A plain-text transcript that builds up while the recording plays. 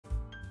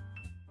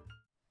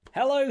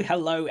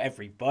Hello,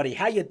 everybody.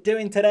 How you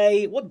doing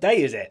today? What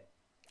day is it?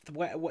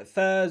 What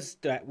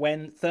Thursday?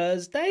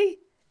 Thursday?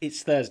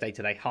 It's Thursday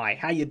today. Hi,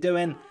 how you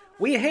doing?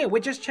 We're here.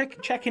 We're just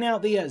checking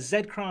out the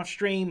Zedcraft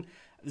stream.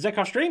 The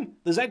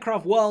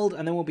Zedcraft world,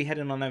 and then we'll be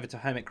heading on over to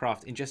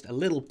Hermitcraft in just a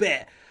little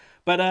bit.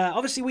 But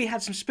obviously we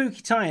had some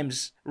spooky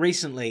times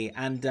recently,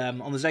 and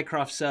on the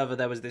Zedcraft server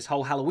there was this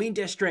whole Halloween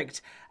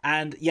district,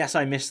 and yes,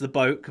 I missed the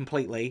boat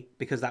completely,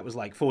 because that was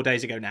like 4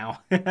 days ago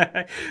now.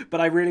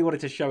 But I really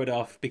wanted to show it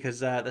off, because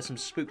there's some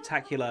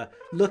spooktacular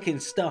looking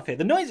stuff here.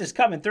 The noise is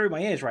coming through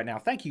my ears right now.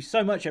 Thank you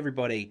so much,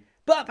 everybody.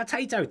 But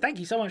Potato, thank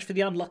you so much for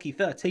the unlucky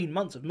 13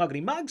 months of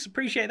Muggity Mugs.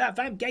 Appreciate that.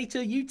 Vamp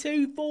Gator, you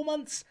too, 4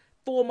 months.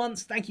 4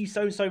 months, thank you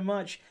so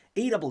much.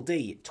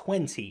 EDD,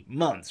 20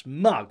 months.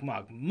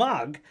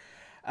 Mug.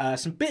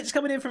 Some bits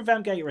coming in from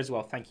Vamp Gator as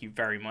well. Thank you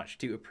very much.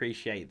 Do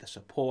appreciate the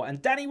support.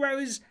 And Danny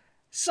Rose,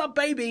 sub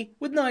baby,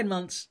 with 9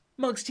 months.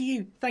 Mugs to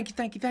you. Thank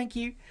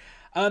you.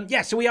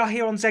 Yeah, so we are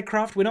here on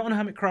Zedcraft. We're not on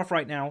Hermitcraft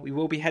right now. We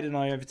will be heading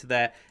on over to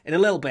there in a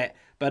little bit.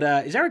 But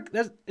is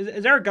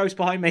there a ghost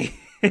behind me?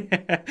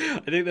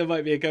 I think there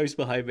might be a ghost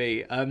behind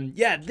me.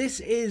 Yeah,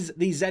 this is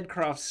the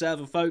Zedcraft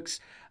server,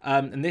 folks.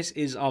 And this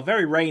is our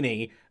very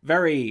rainy,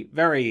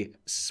 very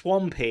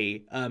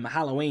swampy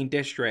Halloween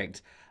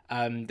district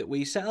that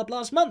we set up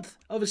last month.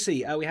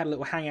 Obviously, we had a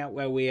little hangout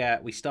where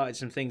we started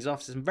some things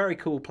off. Some very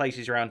cool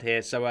places around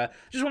here. So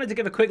just wanted to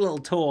give a quick little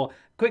tour,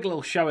 quick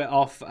little show it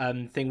off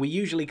thing. We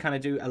usually kind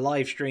of do a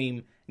live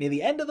stream near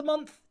the end of the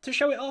month to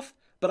show it off,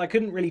 but I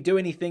couldn't really do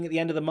anything at the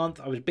end of the month.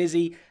 I was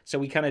busy, so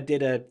we kind of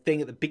did a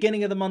thing at the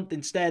beginning of the month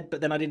instead,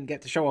 but then I didn't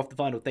get to show off the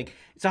final thing.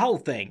 It's a whole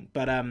thing,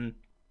 but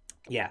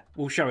yeah,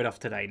 we'll show it off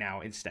today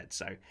now instead.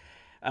 So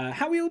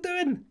how are we all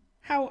doing?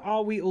 How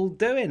are we all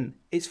doing?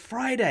 It's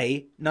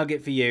Friday,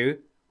 Nugget, for you.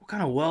 What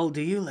kind of world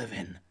do you live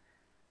in?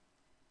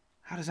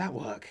 How does that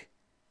work?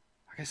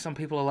 I guess some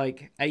people are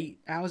like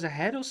 8 hours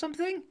ahead or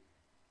something?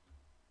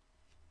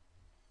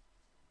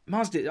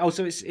 Mazda. Oh,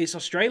 so it's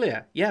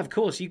Australia. Yeah, of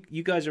course.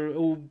 You guys are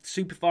all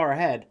super far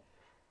ahead.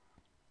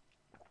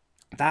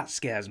 That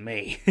scares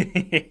me.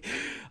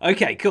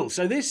 Okay, cool.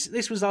 So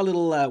this was our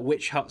little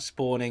witch hut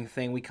spawning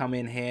thing. We come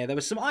in here. There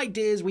were some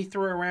ideas we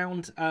threw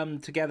around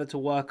together to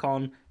work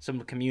on.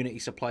 Some community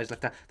supplies like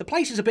that. The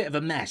place is a bit of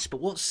a mess,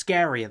 but what's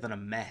scarier than a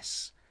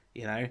mess?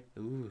 You know?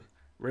 Ooh,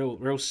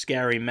 real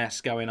scary mess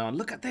going on.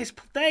 Look at this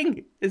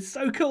thing. It's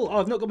so cool. Oh,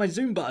 I've not got my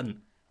zoom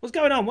button. What's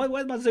going on?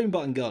 Where's my zoom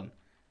button gone?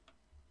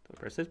 Do I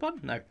press this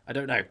button? No, I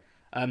don't know.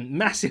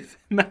 Massive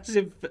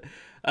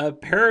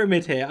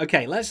pyramid here.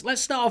 Okay,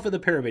 let's start off with the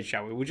pyramid,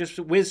 shall we? We'll just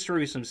whiz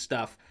through some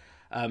stuff.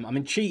 I'm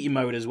in cheaty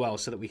mode as well,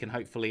 so that we can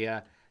hopefully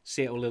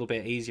see it a little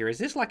bit easier. Is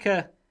this like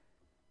a...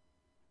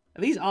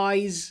 Are these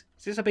eyes?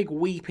 Is this a big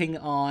weeping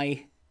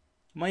eye?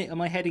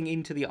 Am I heading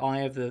into the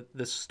eye of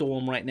the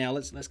storm right now?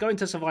 Let's go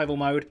into survival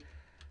mode.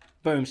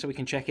 Boom, so we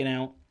can check it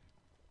out.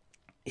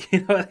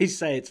 You know what they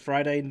say? It's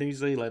Friday in New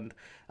Zealand.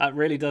 That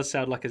really does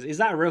sound like a... Is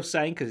that a real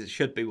saying? Because it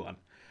should be one.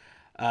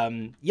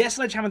 Yes,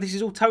 Sledgehammer, this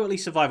is all totally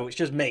survival. It's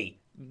just me.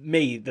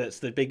 Me that's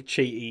the big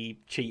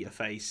cheater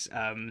face.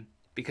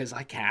 Because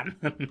I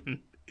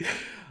can.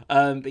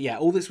 But yeah,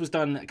 all this was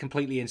done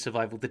completely in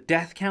survival. The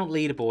death count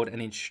leaderboard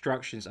and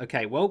instructions.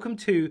 Okay, welcome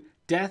to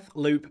Death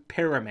Loop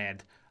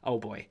Pyramid. Oh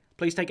boy.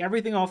 Please take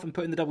everything off and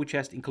put in the double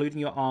chest, including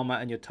your armor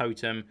and your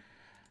totem.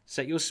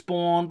 Set your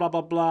spawn, blah,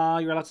 blah, blah.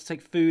 You're allowed to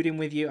take food in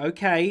with you.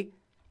 Okay.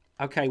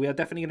 Okay, we are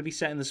definitely going to be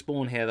setting the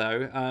spawn here,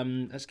 though.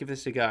 Let's give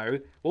this a go.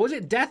 What was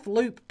it? Death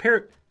Loop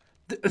Pyramid.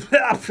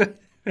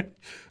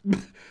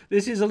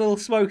 This is a little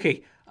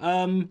smoky.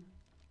 Where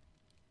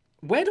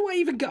do I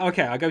even go?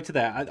 Okay, I go to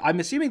there. I'm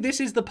assuming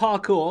this is the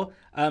parkour.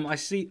 I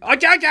see... Oh,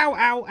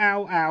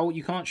 ow.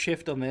 You can't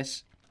shift on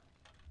this.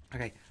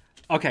 Okay.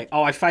 Okay.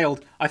 Oh, I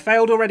failed. I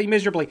failed already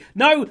miserably.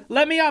 No,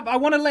 let me up. I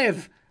want to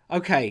live.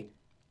 Okay.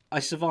 I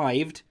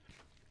survived.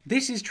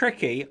 This is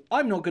tricky.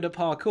 I'm not good at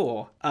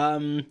parkour.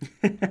 Oh,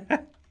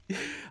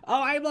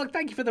 hey, look,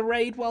 thank you for the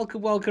raid.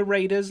 Welcome,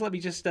 raiders. Let me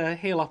just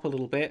heal up a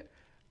little bit.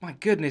 My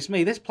goodness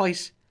me, this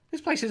place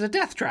is a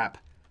death trap.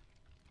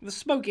 The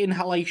smoke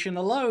inhalation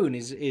alone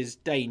is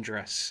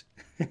dangerous.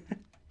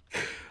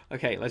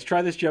 Okay, let's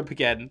try this jump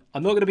again.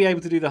 I'm not going to be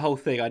able to do the whole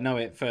thing. I know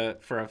it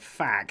for a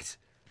fact.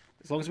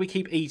 As long as we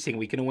keep eating,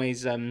 we can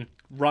always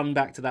run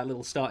back to that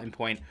little starting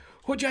point.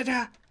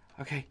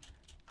 Okay,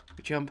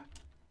 we jump.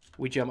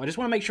 We jump. I just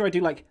want to make sure I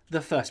do, like,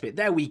 the first bit.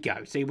 There we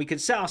go. See, we can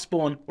set our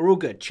spawn. We're all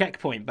good.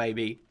 Checkpoint,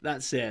 baby.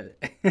 That's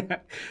it.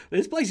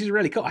 This place is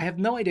really cool. I have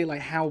no idea,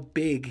 like, how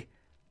big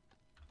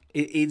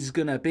it is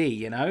going to be,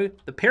 you know?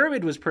 The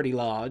pyramid was pretty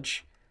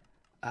large.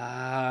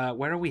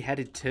 Where are we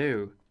headed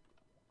to?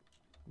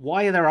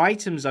 Why are there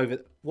items over...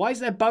 Why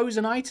is there bows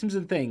and items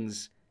and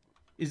things?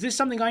 Is this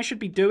something I should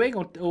be doing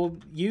or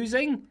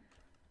using?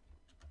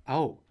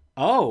 Oh.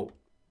 Oh.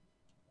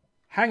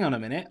 Hang on a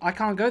minute. I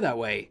can't go that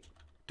way.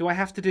 Do I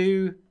have to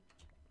do...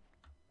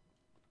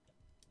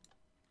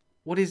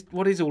 What is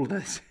all of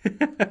this?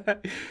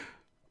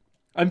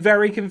 I'm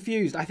very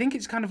confused. I think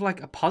it's kind of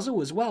like a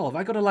puzzle as well. Have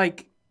I got to,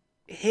 like,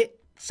 hit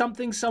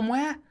something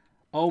somewhere?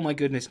 Oh my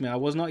goodness me, I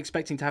was not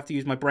expecting to have to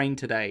use my brain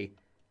today.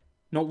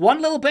 Not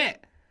one little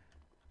bit.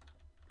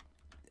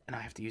 And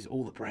I have to use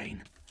all the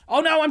brain.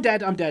 Oh no, I'm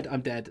dead, I'm dead,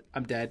 I'm dead,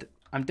 I'm dead,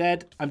 I'm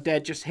dead, I'm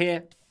dead. Just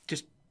here.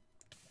 Just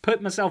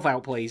put myself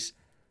out, please.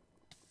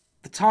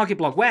 The target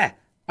block, where?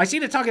 I see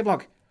the target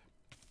block.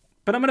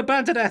 But I'm going to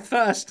burn to death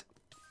first.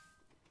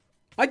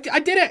 I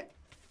did it.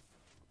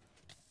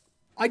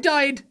 I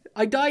died.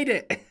 I died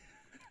it.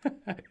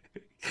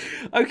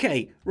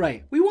 Okay,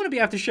 right. We want to be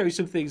able to show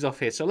some things off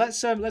here. So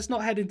let's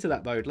not head into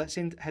that mode. Let's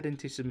head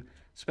into some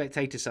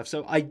spectator stuff.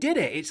 So I did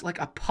it. It's like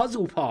a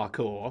puzzle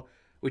parkour,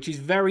 which is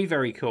very,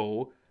 very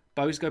cool.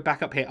 Bows go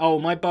back up here. Oh,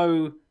 my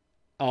bow.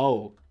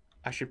 Oh,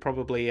 I should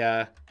probably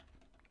get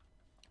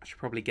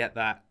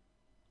that.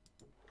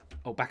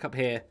 Oh, back up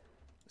here.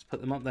 Let's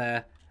put them up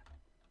there.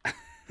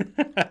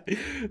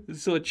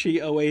 Sort of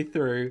cheat our way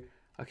through.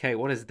 Okay,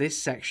 what does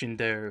this section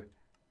do?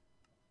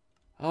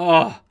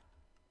 Oh,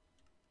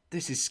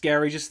 this is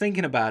scary just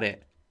thinking about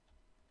it.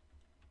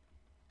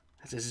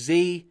 That's a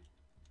Z.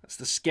 That's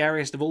the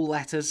scariest of all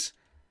letters.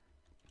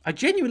 I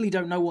genuinely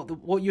don't know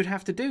what you'd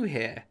have to do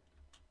here.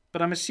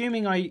 But I'm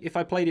assuming if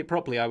I played it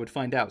properly, I would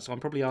find out. So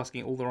I'm probably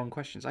asking all the wrong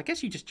questions. I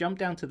guess you just jump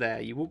down to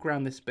there. You walk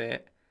around this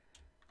bit.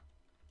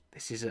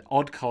 This is an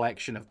odd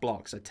collection of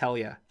blocks, I tell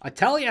ya. I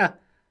tell ya!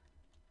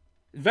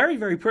 Very,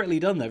 very prettily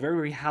done, though. Very,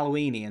 very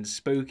Halloween-y and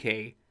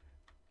spooky.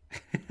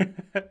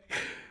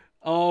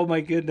 Oh,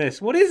 my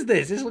goodness. What is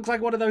this? This looks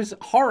like one of those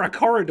horror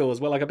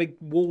corridors where, like, a big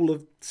wall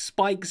of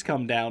spikes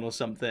come down or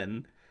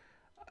something.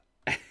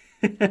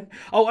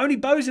 Oh, only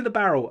bows in the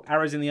barrel,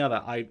 arrows in the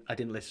other. I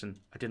didn't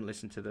listen. I didn't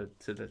listen to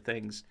the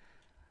things.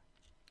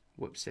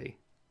 Whoopsie.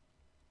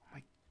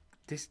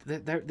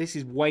 This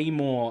is way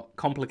more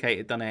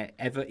complicated than I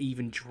ever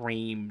even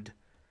dreamed.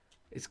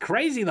 It's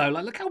crazy though.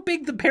 Like, look how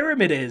big the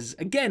pyramid is.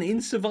 Again,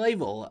 in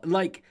survival.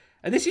 Like,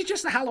 and this is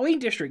just the Halloween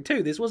district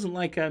too. This wasn't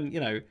like you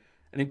know,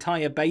 an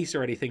entire base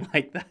or anything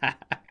like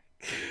that.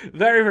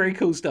 Very, very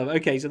cool stuff.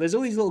 Okay, so there's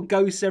all these little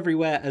ghosts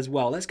everywhere as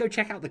well. Let's go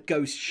check out the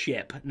ghost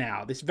ship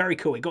now. This is very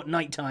cool. It got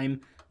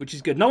nighttime, which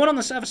is good. No one on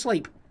the server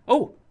asleep.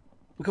 Oh,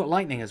 we've got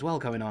lightning as well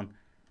going on.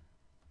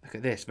 Look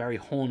at this. Very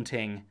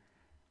haunting.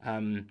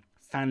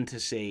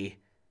 Fantasy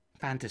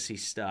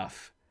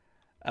stuff.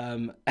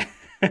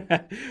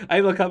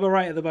 Hey, look, I'm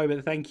alright at the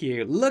moment, thank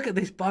you. Look at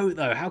this boat,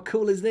 though. How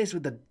cool is this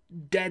with the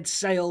dead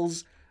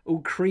sails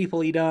all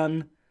creepily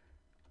done?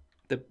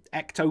 The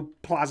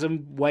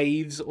ectoplasm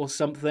waves or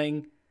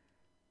something.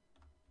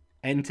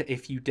 Enter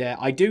if you dare.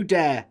 I do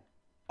dare.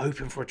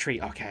 Open for a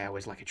treat. Okay, I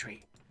always like a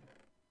treat.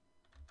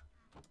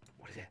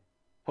 What is it?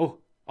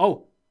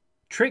 Oh.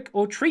 Trick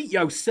or treat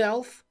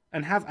yourself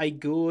and have a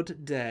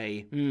good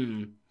day.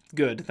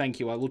 Good, thank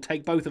you. I will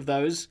take both of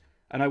those,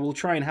 and I will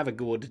try and have a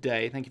good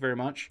day. Thank you very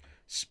much.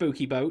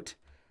 Spooky boat.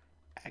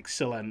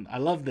 Excellent. I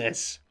love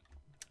this.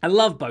 I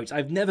love boats.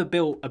 I've never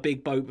built a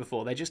big boat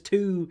before. They're just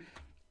too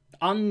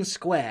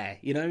unsquare,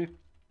 you know?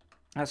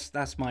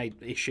 That's my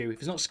issue. If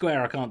it's not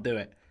square, I can't do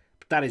it.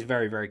 But that is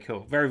very, very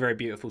cool. Very, very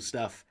beautiful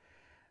stuff.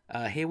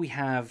 Here we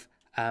have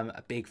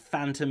a big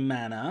Phantom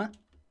Manor.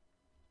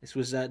 This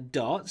was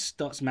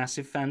Dot's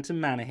massive Phantom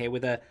Manor here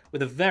with a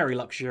very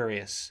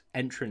luxurious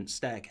entrance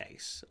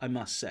staircase, I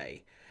must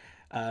say.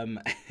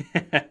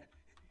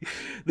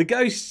 The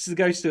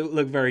ghosts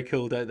look very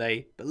cool, don't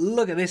they? But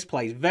look at this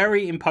place,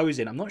 very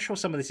imposing. I'm not sure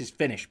some of this is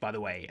finished, by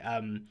the way.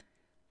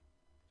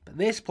 But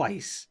this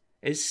place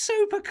is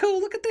super cool.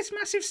 Look at this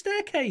massive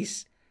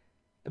staircase.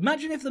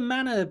 Imagine if the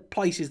manor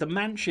places, the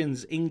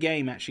mansions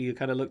in-game actually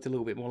kind of looked a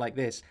little bit more like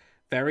this.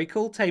 Very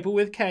cool table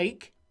with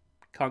cake.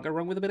 Can't go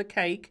wrong with a bit of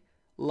cake.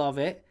 Love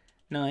it.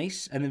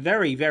 Nice. And then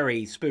very,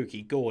 very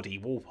spooky, gaudy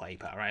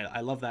wallpaper. Right?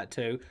 I love that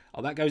too.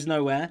 Oh, that goes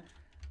nowhere.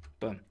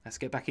 Boom. Let's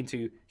get back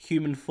into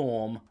human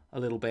form a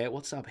little bit.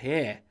 What's up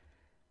here?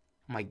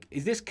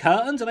 Is this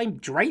curtains? Are they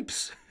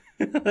drapes?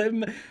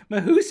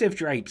 Mahusive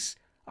drapes.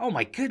 Oh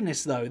my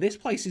goodness, though. This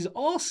place is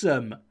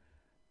awesome.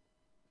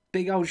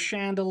 Big old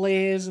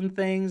chandeliers and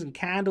things and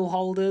candle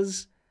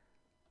holders.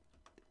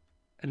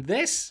 And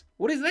this?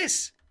 What is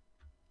this?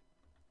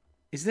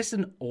 Is this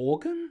an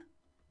organ?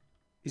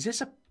 Is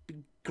this a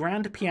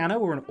grand piano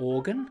or an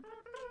organ?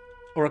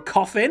 Or a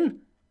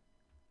coffin?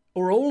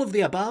 Or all of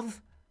the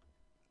above?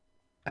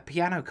 A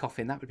piano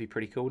coffin, that would be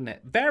pretty cool, wouldn't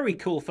it? Very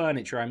cool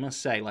furniture, I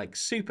must say. Like,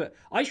 super...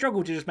 I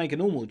struggle to just make a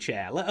normal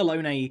chair, let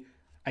alone a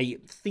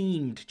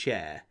themed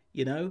chair,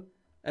 you know?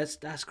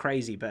 That's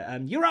crazy,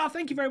 but Yura,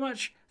 thank you very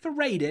much for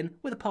raiding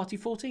with a Party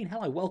 14.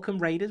 Hello, welcome,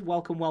 raiders.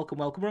 Welcome, welcome,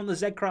 welcome. We're on the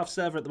Zedcraft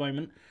server at the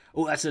moment.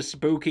 Oh, that's a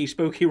spooky,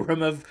 spooky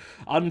room of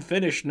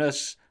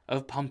unfinishedness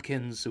of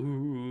pumpkins.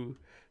 Ooh,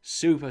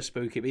 super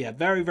spooky. But yeah,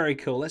 very, very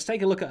cool. Let's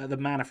take a look at the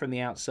manor from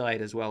the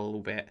outside as well a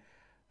little bit.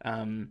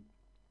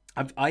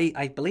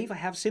 I believe I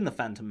have seen the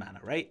Phantom Manor,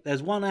 right?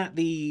 There's one at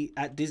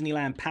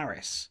Disneyland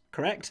Paris,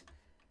 correct?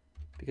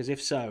 Because if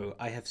so,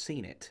 I have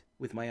seen it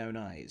with my own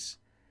eyes.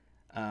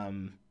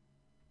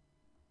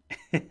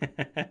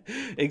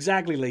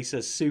 Exactly,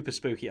 Lisa. Super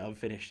spooky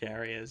unfinished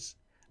areas.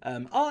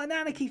 Oh, and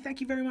Anarchy,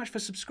 thank you very much for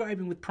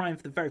subscribing with Prime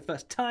for the very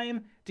first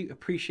time. Do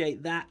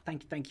appreciate that.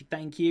 Thank you, thank you,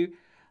 thank you.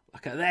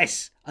 Look at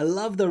this. I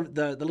love the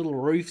little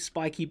roof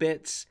spiky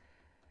bits.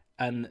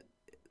 And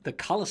the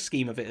colour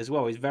scheme of it as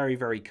well is very,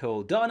 very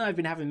cool. Dot and I have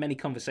been having many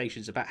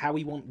conversations about how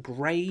we want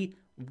grey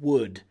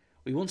wood.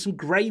 We want some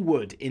grey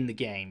wood in the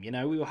game. You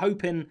know, we were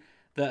hoping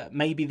that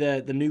maybe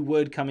the new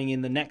wood coming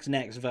in the next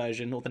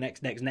version, or the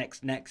next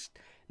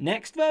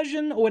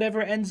version, or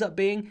whatever it ends up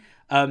being,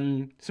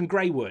 some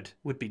grey wood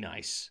would be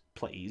nice,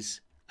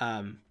 please.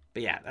 But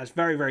yeah, that's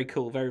very, very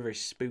cool, very, very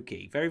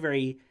spooky, very,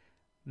 very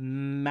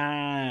mannery,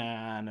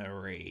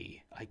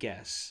 I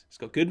guess. It's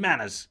got good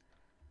manners.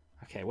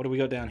 Okay, what do we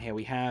got down here?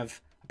 We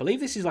have, I believe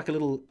this is like a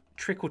little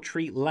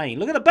trick-or-treat lane.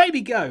 Look at the baby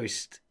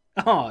ghost!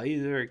 Oh,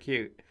 he's very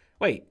cute.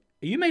 Wait,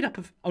 are you made up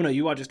of... Oh no,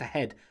 you are just a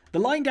head. The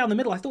line down the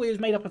middle, I thought it was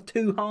made up of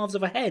two halves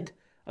of a head.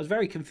 I was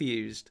very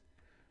confused.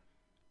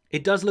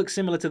 It does look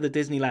similar to the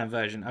Disneyland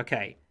version.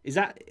 Okay, is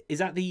that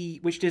the...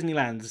 Which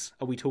Disneylands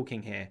are we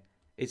talking here?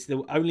 It's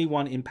the only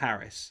one in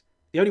Paris.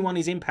 The only one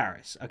is in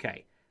Paris.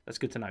 Okay, that's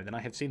good to know. Then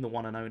I have seen the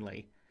one and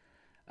only.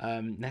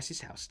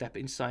 Ness's house. Step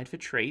inside for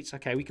treats.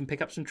 Okay, we can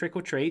pick up some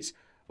trick-or-treats.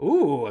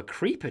 Ooh, a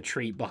creeper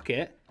treat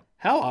bucket.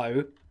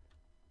 Hello.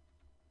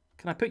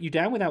 Can I put you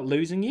down without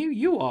losing you?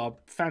 You are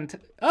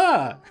fantastic.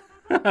 Ah!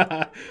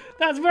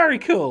 That's very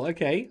cool.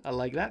 Okay, I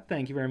like that.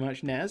 Thank you very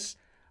much, Ness.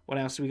 What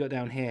else do we got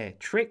down here?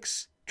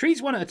 Tricks.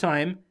 Treats one at a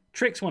time.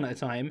 Tricks one at a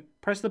time.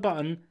 Press the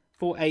button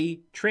for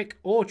a trick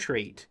or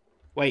treat.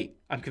 Wait,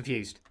 I'm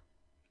confused.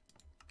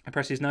 I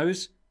press his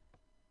nose.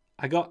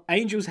 I got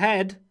Angel's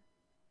head.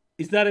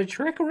 Is that a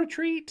trick or a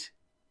treat?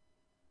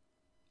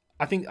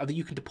 I think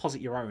you can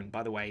deposit your own,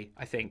 by the way,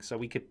 I think. So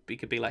we could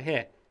be like,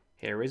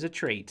 here is a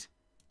treat.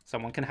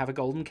 Someone can have a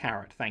golden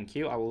carrot. Thank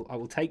you. I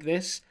will take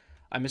this.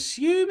 I'm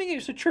assuming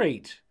it's a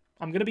treat.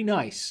 I'm going to be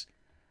nice.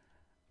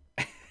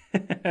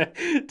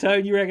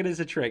 Tone, you reckon it's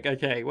a trick?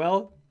 Okay,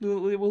 well,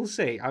 we'll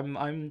see.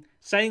 I'm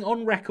saying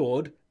on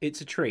record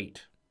it's a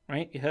treat.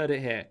 Right? You heard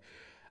it here.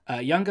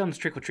 Young Gun's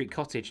Trick-or-Treat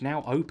Cottage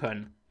now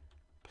open.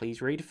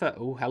 Please read for...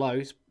 Oh,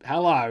 hello.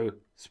 Hello.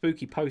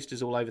 Spooky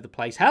posters all over the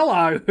place.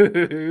 Hello.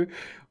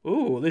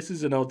 Oh, this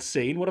is an odd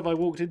scene. What have I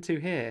walked into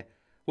here?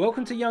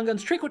 Welcome to Young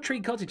Gun's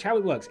Trick-or-Treat Cottage. How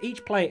it works.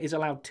 Each player is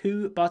allowed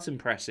 2 button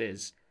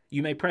presses.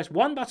 You may press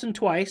one button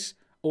twice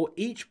or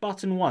each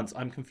button once.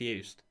 I'm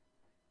confused.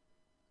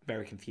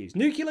 Very confused.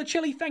 Nuclear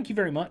Chili, thank you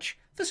very much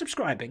for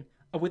subscribing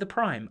with a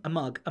Prime, a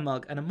mug, and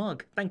a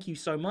mug. Thank you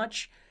so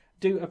much.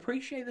 Do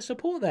appreciate the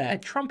support there.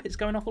 Trumpets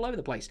going off all over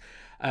the place.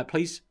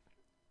 Please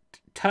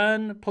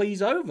turn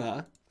please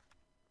over.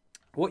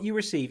 What you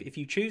receive, if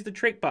you choose the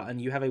trick button,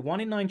 you have a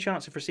 1 in 9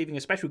 chance of receiving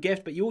a special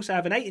gift, but you also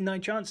have an 8 in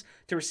 9 chance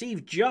to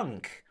receive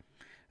junk.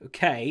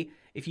 Okay,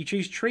 if you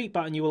choose treat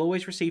button, you will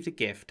always receive the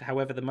gift.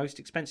 However, the most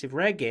expensive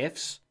rare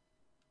gifts,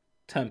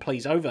 turn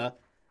please over,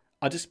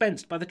 are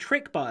dispensed by the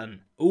trick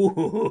button.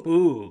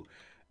 Ooh.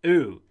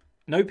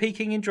 No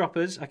peeking in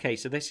droppers. Okay,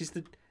 so this is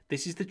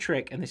the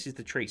trick and this is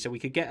the treat. So we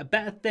could get a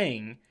better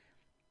thing.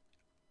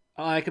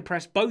 I could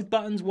press both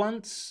buttons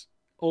once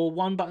or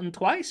one button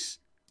twice.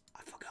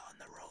 I've forgotten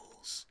the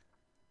rules.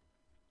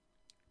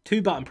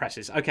 2 button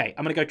presses. Okay,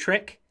 I'm going to go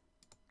trick.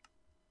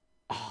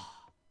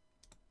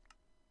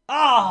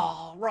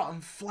 Oh,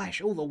 rotten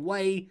flesh all the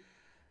way.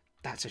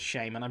 That's a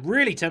shame. And I'm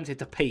really tempted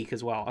to peek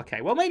as well.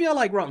 Okay, well, maybe I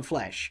like rotten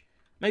flesh.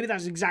 Maybe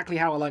that's exactly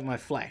how I like my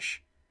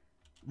flesh.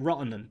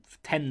 Rotten and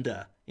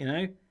tender, you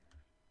know?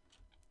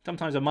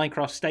 Sometimes a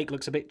Minecraft steak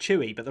looks a bit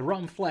chewy, but the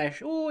rotten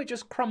flesh, oh, it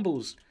just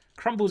crumbles.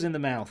 Crumbles in the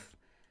mouth.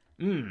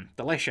 Mmm,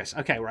 delicious.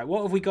 Okay, right,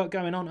 what have we got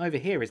going on over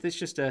here? Is this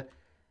just a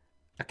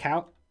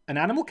cow? An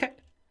animal cat?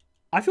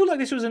 I feel like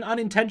this was an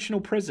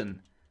unintentional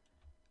prison.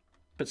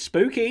 But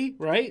spooky,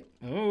 right?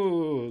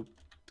 Oh,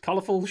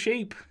 colourful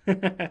sheep.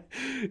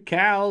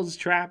 Cows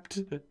trapped.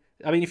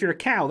 I mean, if you're a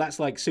cow, that's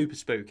like super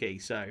spooky,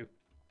 so...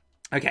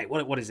 Okay,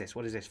 what is this?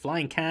 What is this?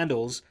 Flying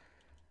candles.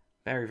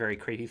 Very, very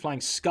creepy.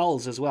 Flying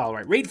skulls as well.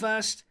 Right, read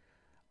first.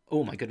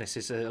 Oh my goodness,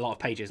 it's a lot of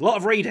pages. A lot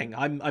of reading.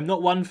 I'm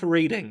not one for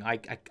reading. I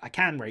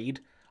can read.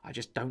 I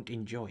just don't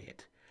enjoy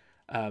it.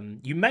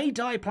 You may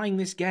die playing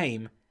this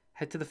game.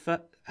 Head to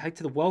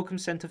the welcome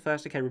center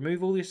first. Okay,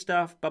 remove all your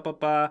stuff.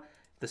 The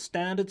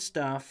standard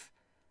stuff.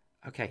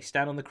 Okay,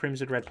 stand on the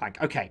crimson red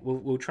plank. Okay,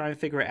 we'll try and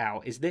figure it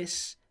out. Is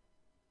this...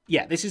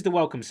 Yeah, this is the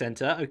welcome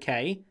center.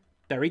 Okay,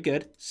 very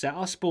good. Set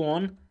our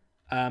spawn.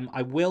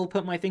 I will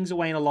put my things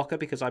away in a locker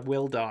because I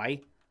will die.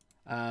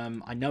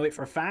 I know it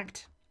for a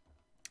fact.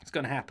 It's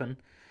going to happen.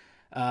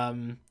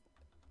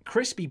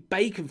 Crispy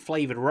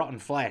bacon-flavored rotten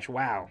flesh.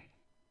 Wow.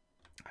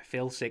 I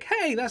feel sick.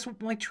 Hey, that's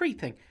my treat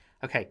thing.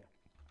 Okay.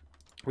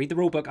 Read the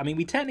rule book. I mean,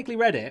 we technically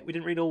read it. We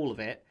didn't read all of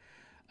it.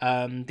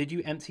 Did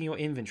you empty your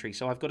inventory?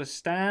 So I've got to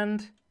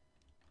stand...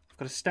 I've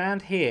got to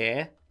stand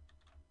here.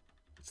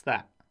 What's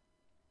that?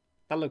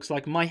 That looks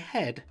like my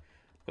head.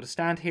 I've got to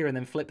stand here and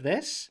then flip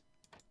this.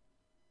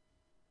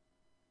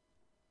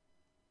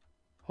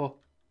 Oh,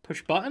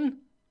 push button.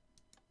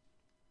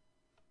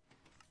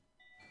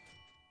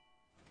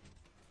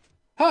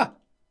 Huh.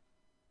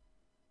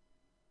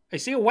 I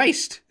see a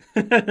waist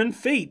and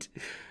feet.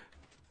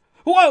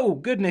 Whoa,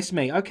 goodness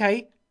me.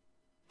 Okay.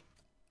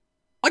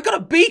 I got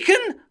a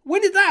beacon?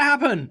 When did that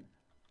happen?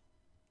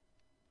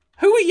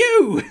 Who are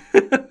you?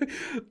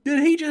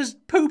 Did he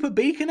just poop a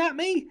beacon at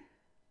me?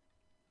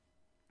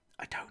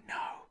 I don't know.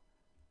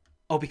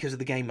 Oh, because of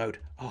the game mode.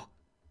 Oh.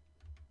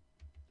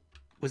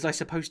 Was I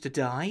supposed to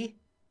die?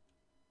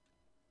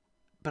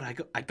 But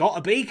I got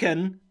a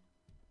beacon.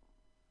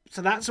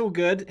 So that's all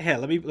good. Here,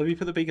 let me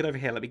put the beacon over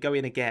here. Let me go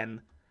in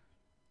again.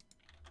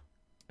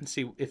 And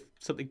see if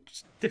something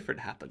different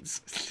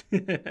happens.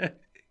 I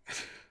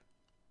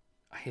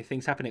hear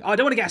things happening. Oh, I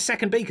don't want to get a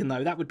second beacon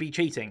though. That would be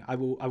cheating. I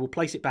will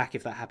place it back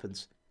if that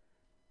happens.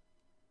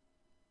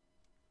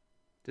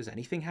 Does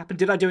anything happen?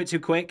 Did I do it too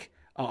quick?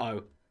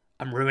 Uh-oh.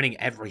 I'm ruining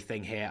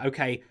everything here.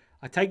 Okay.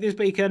 I take this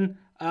beacon.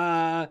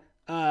 I'm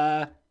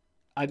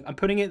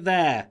putting it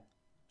there.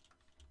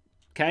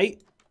 Okay.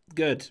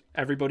 Good.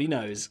 Everybody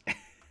knows.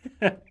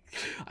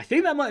 I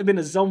think that might have been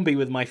a zombie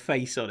with my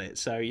face on it.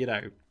 So, you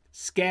know,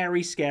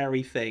 scary,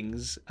 scary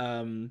things.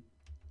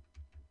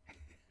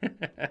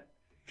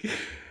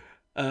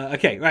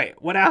 Okay,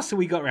 right. What else have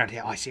we got around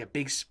here? Oh, I see a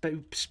big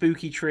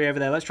spooky tree over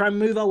there. Let's try and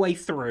move our way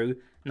through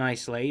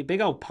nicely. Big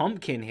old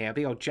pumpkin here.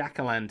 Big old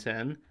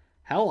jack-o'-lantern.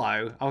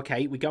 Hello.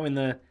 Okay, we go in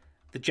the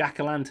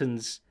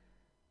jack-o'-lanterns.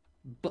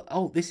 But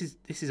oh, this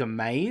is a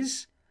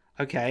maze.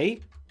 Okay.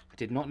 I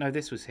did not know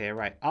this was here.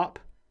 Right. Up,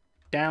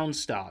 down,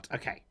 start.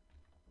 Okay.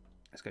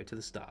 Let's go to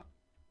the start.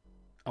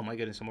 Oh my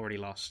goodness, I'm already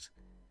lost.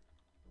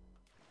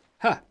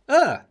 Huh.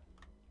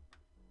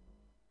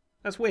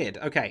 That's weird.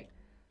 Okay.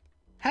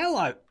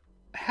 Hello.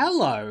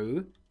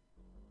 Hello.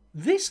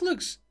 This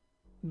looks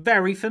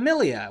very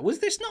familiar. Was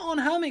this not on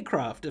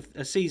Hermitcraft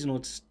a season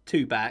or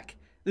two back?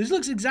 This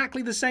looks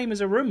exactly the same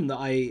as a room that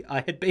I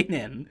had been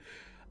in.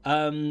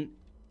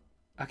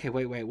 Okay,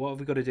 wait. What have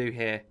we got to do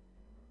here?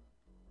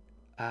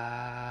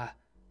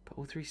 Put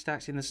all 3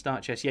 stacks in the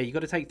start chest. Yeah, you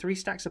got to take 3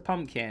 stacks of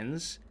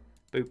pumpkins.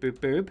 Boop, boop,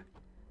 boop.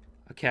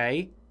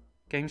 Okay.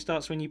 Game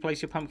starts when you place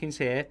your pumpkins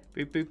here.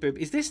 Boop, boop, boop.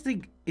 Is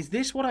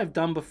this what I've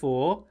done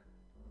before?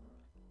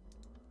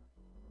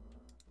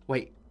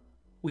 Wait.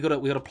 We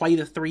gotta play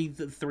the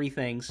three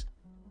things.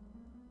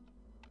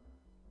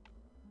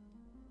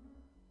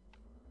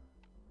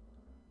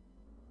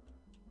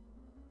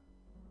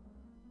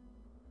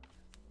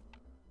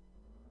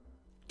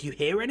 Do you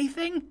hear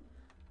anything?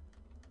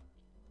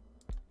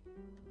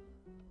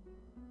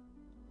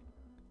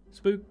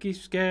 Spooky,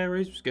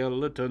 scary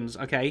skeletons.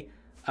 Okay.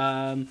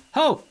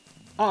 Oh!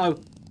 Uh-oh.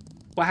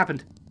 What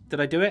happened? Did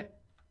I do it?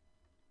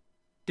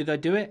 Did I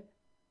do it?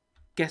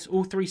 Guess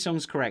all 3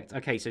 songs correct.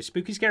 Okay, so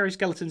Spooky, Scary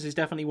Skeletons is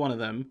definitely one of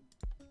them.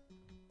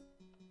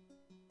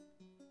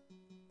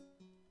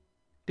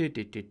 Isn't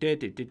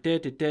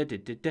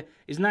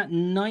that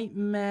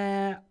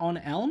Nightmare on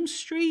Elm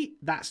Street?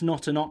 That's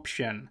not an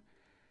option.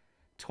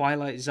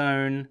 Twilight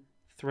Zone,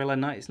 Thriller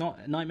Night. It's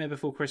not Nightmare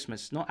Before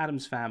Christmas. Not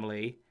Addams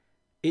Family.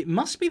 It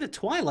must be the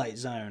Twilight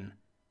Zone.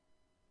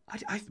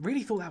 I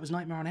really thought that was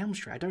Nightmare on Elm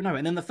Street. I don't know.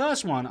 And then the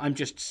first one, I'm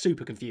just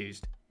super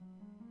confused.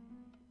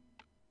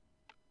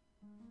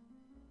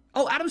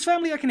 Oh, Addams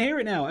Family, I can hear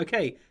it now.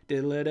 Okay.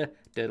 Diddle-da,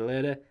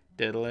 diddle-da,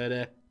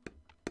 diddle-da.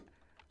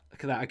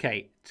 Look at that.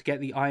 Okay. To get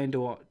the iron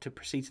door to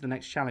proceed to the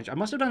next challenge. I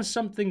must have done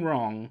something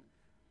wrong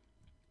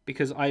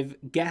because I've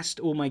guessed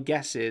all my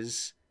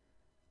guesses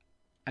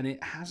and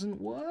it hasn't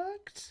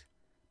worked.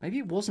 Maybe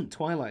it wasn't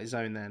Twilight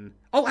Zone then.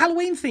 Oh,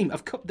 Halloween theme.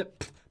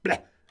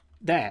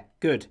 There.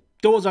 Good.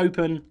 Doors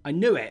open. I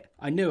knew it.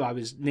 I knew I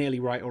was nearly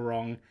right or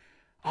wrong.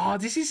 Oh,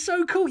 this is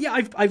so cool. Yeah,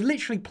 I've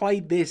literally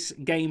played this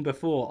game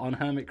before on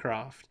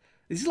Hermitcraft.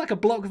 This is like a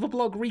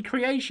block-for-block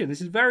recreation.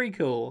 This is very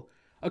cool.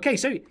 Okay,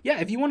 so,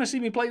 yeah, if you want to see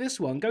me play this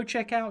one, go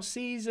check out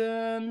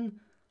Season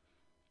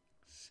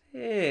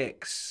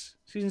 6.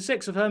 Season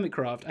 6 of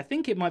Hermitcraft. I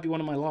think it might be one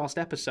of my last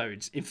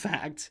episodes, in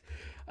fact.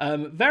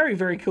 Very,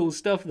 very cool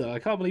stuff, though. I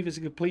can't believe it's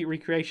a complete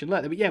recreation.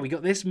 Look, yeah, we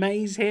got this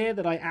maze here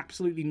that I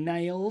absolutely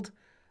nailed.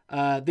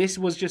 This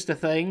was just a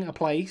thing, a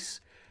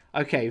place.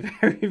 Okay,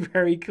 very,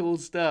 very cool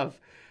stuff.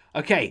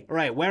 Okay,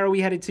 right, where are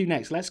we headed to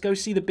next? Let's go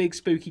see the big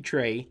spooky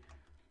tree.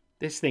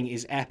 This thing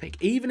is epic.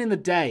 Even in the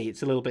day,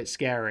 it's a little bit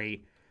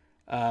scary.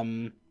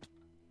 Yeah,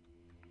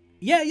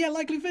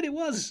 likely fit it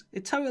was.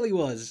 It totally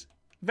was.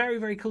 Very,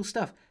 very cool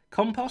stuff.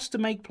 Compost to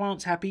make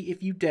plants happy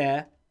if you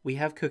dare. We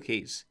have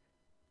cookies.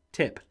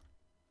 Tip.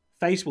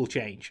 Face will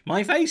change.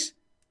 My face?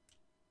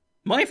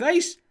 My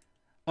face?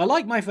 I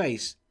like my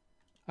face.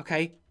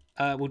 Okay,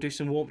 we'll do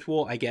some warped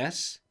wart, I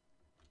guess.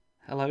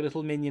 Hello,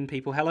 little minion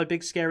people. Hello,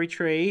 big scary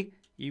tree.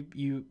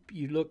 You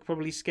look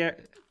probably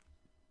scared.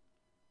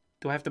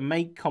 Do I have to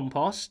make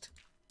compost?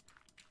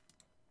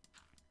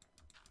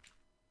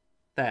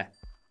 There.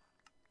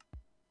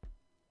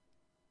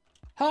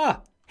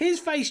 Ha! His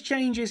face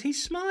changes. He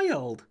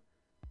smiled.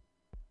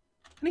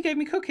 And he gave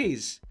me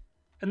cookies.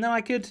 And then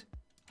I could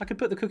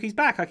put the cookies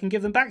back. I can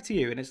give them back to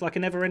you. And it's like a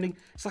never-ending...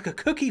 It's like a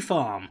cookie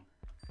farm.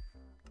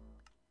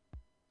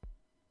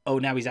 Oh,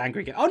 now he's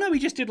angry again. Oh, no, he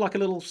just did like a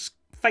little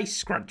face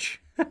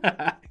scrunch.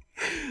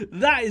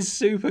 That is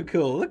super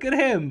cool. Look at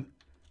him.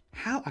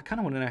 How? I kind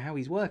of want to know how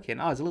he's working.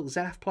 Oh, there's a little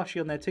Zedaph plushie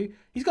on there too.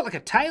 He's got like a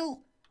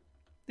tail.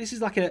 This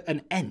is like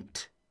an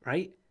ent,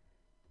 right?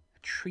 A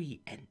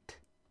tree ent.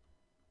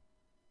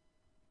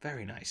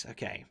 Very nice.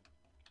 Okay.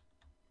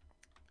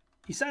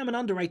 You say I'm an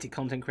underrated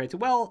content creator.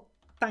 Well,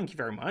 thank you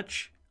very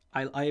much.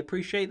 I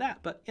appreciate that.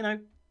 But, you know,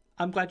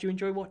 I'm glad you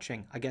enjoy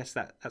watching. I guess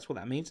that's what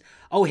that means.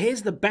 Oh,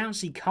 here's the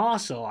bouncy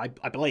castle, I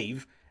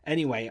believe.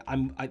 Anyway,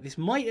 this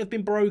might have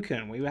been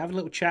broken. We were having a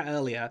little chat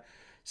earlier.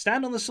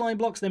 Stand on the slime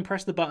blocks, then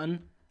press the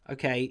button.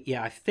 Okay,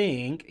 yeah, I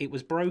think it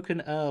was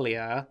broken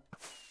earlier.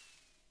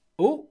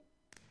 Oh,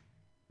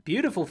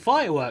 beautiful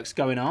fireworks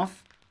going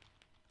off.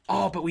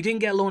 Oh, but we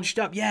didn't get launched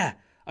up. Yeah.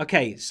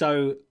 Okay,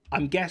 so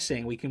I'm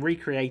guessing we can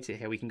recreate it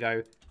here. We can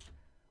go,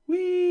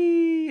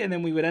 whee, and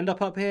then we would end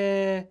up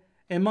here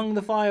among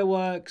the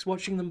fireworks,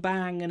 watching them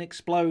bang and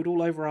explode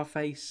all over our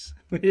face,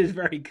 which is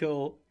very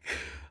cool.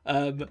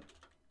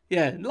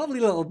 Yeah, lovely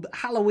little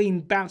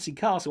Halloween bouncy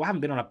castle. I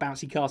haven't been on a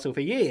bouncy castle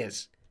for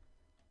years.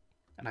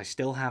 And I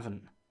still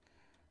haven't.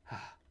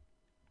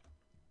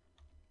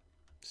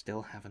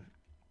 Still haven't.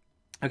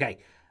 Okay,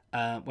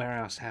 where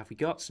else have we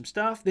got some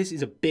stuff? This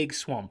is a big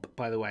swamp,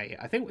 by the way.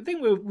 I think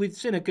we've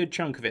seen a good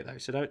chunk of it, though,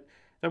 so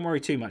don't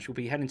worry too much. We'll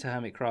be heading to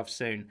Hermitcraft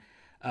soon.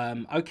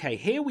 Okay,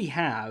 here we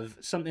have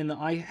something that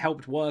I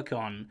helped work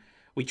on.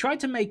 We tried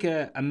to make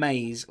a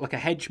maze, like a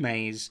hedge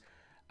maze,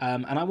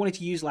 and I wanted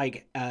to use,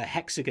 like,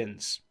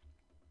 hexagons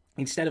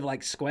instead of,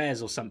 like,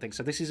 squares or something.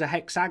 So this is a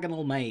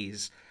hexagonal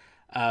maze.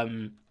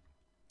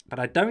 But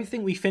I don't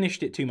think we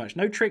finished it too much.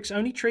 No tricks,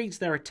 only treats.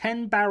 There are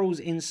 10 barrels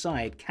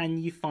inside. Can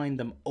you find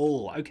them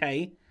all?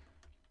 Okay.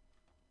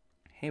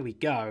 Here we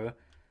go.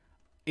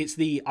 It's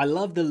I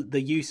love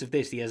the use of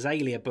this, the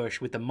azalea bush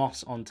with the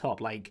moss on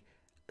top. Like,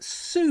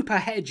 super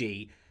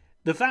hedgy.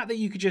 The fact that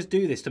you could just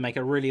do this to make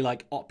a really,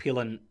 like,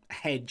 opulent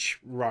hedge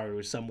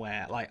row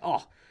somewhere. Like,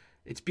 oh,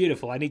 it's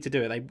beautiful. I need to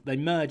do it. They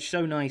merge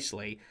so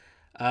nicely.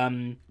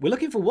 We're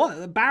looking for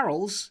what?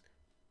 Barrels?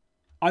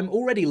 I'm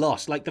already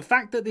lost. Like, the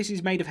fact that this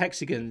is made of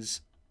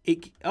hexagons...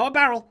 Oh, a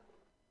barrel!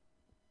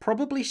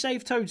 Probably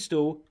safe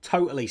toadstool.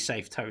 Totally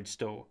safe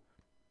toadstool.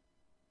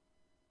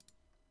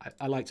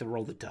 I like to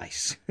roll the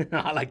dice.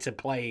 I like to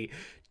play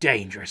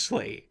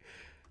dangerously.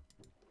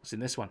 What's in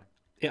this one?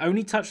 It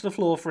only touched the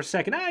floor for a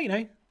second. Ah, you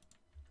know.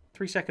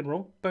 3-second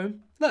rule.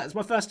 Boom. Look, it's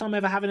my first time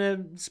ever having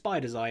a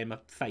spider's eye in my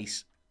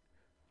face.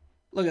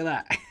 Look at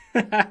that.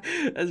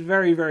 That's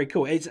very, very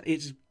cool.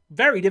 It's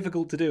very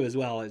difficult to do as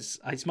well.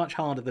 It's much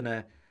harder than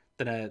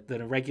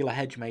a regular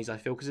hedge maze, I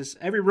feel, because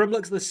every room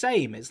looks the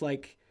same. It's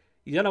like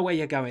you don't know where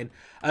you're going.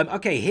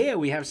 Okay, here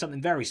we have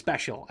something very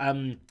special.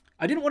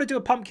 I didn't want to do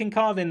a pumpkin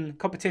carving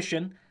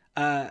competition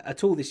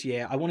at all this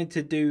year. I wanted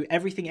to do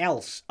everything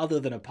else other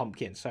than a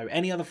pumpkin. So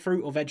any other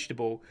fruit or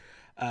vegetable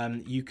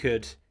you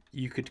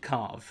could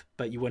carve,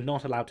 but you were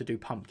not allowed to do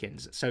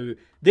pumpkins. So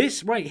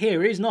this right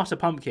here is not a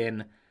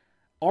pumpkin.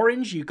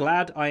 Orange, you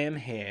glad I am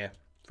here,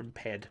 from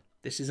Ped.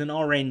 This is an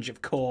orange,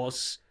 of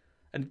course,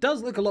 and it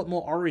does look a lot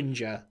more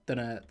oranger than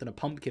a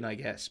pumpkin, I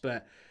guess.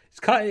 But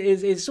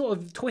it's sort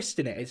of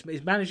twisting it.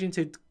 It's managing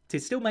to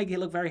still make it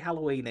look very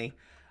Halloweeny,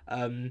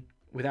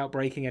 without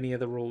breaking any of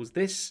the rules.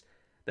 There's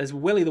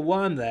Willy the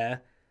worm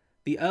there.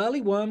 The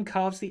early worm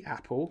carves the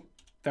apple.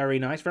 Very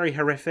nice, very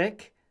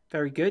horrific,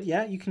 very good.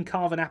 Yeah, you can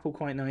carve an apple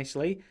quite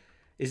nicely.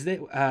 Is it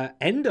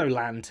endo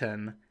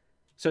lantern?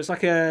 So it's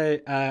like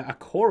a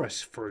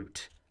chorus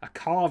fruit, a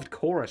carved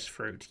chorus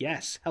fruit.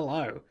 Yes,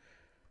 hello.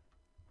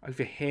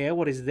 Over here,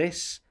 what is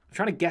this? I'm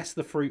trying to guess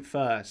the fruit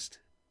first.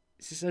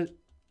 Is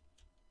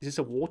this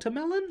a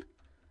watermelon?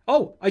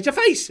 Oh, it's a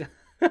face!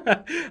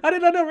 I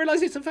did not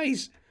realize it's a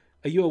face.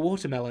 Are you a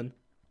watermelon?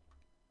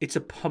 It's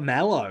a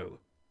pomelo.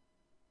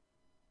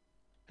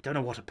 I don't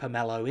know what a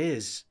pomelo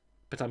is,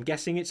 but I'm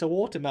guessing it's a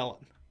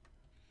watermelon.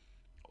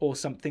 Or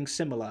something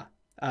similar.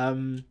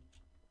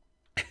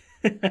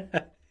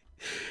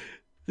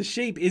 The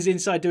sheep is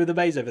inside doing the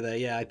maze over there.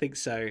 Yeah, I think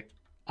so.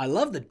 I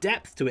love the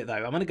depth to it, though.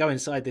 I'm going to go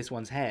inside this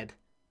one's head.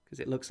 Because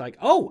it looks like...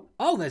 Oh,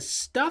 there's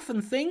stuff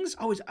and things.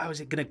 Oh, is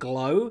it going to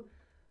glow?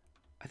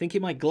 I think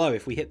it might glow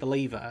if we hit the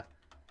lever.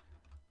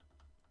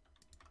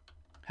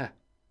 Huh.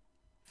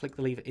 Flick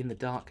the lever in the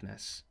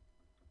darkness.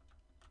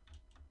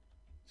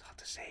 It's hard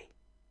to see.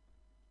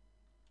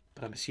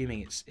 But I'm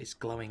assuming it's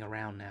glowing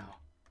around now.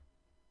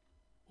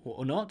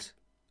 Or not?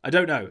 I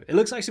don't know. It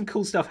looks like some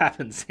cool stuff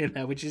happens in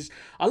there, which is...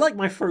 I like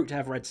my fruit to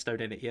have redstone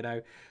in it, you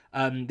know.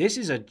 This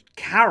is a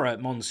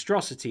carrot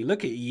monstrosity.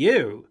 Look at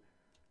you.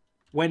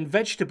 When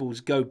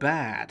vegetables go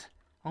bad.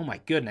 Oh my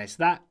goodness.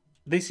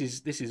 This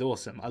is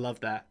awesome. I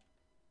love that.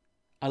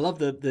 I love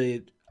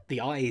the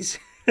eyes.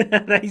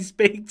 They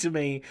speak to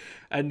me.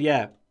 And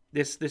yeah,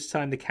 this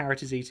time the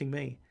carrot is eating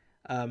me.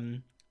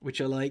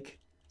 Which I like.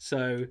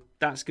 So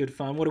that's good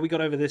fun. What do we got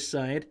over this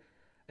side?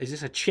 Is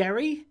this a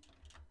cherry?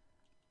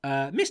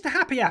 Mr.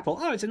 Happy Apple.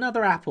 Oh, it's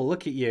another apple.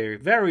 Look at you.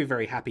 Very,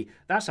 very happy.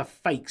 That's a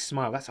fake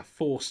smile. That's a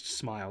forced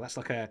smile. That's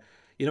like a...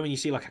 You know when you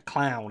see like a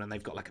clown and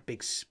they've got like a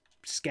big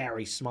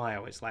scary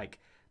smile? It's like,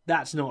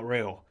 that's not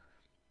real.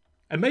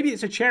 And maybe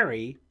it's a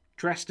cherry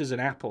dressed as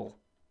an apple.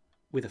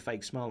 with a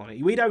fake smile on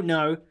it. We don't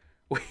know.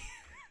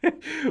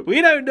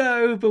 We don't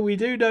know, but we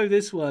do know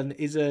this one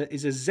is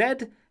a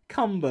Zed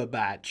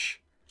Cumberbatch.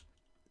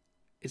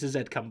 It's a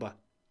Zed Cumber.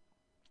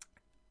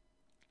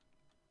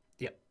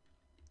 Yep,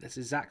 that's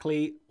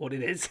exactly what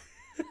it is.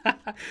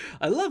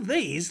 I love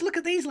these. Look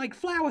at these like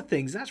flower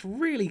things. That's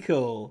really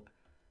cool.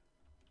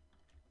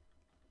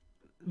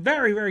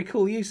 Very, very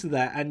cool use of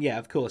that. And yeah,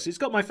 of course, it's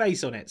got my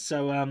face on it.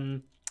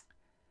 So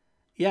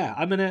yeah,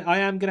 I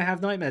am gonna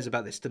have nightmares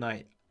about this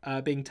tonight.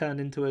 Being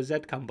turned into a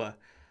Zed Cumber.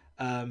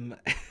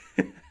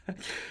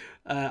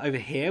 Over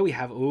here we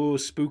have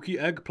spooky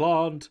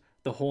eggplant,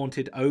 the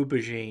haunted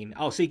aubergine.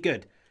 Oh, see,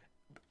 good.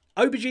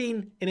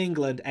 Aubergine in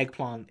England,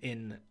 eggplant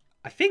in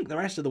I think the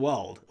rest of the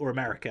world, or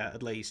America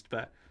at least.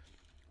 But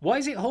why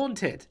is it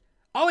haunted?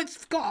 Oh,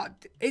 it's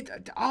got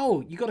it.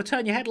 Oh, you got to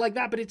turn your head like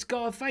that, but it's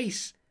got a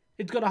face.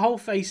 It's got a whole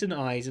face and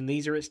eyes, and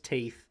these are its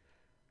teeth.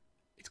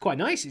 It's quite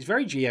nice. It's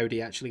very geode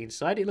actually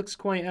inside. It looks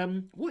quite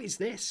What is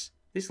this?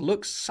 This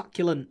looks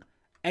succulent.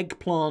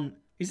 Eggplant.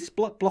 Is this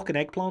block an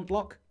eggplant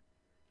block?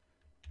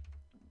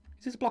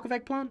 Is this a block of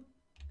eggplant?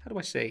 How do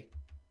I see?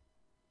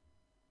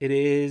 It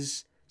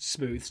is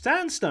smooth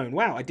sandstone.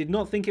 Wow, I did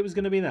not think it was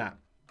going to be that.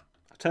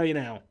 I'll tell you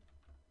now.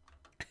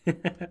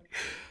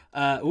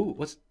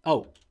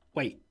 Oh,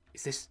 wait.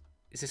 Is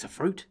this a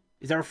fruit?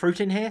 Is there a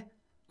fruit in here?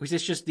 Or is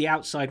this just the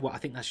outside world? I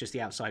think that's just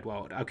the outside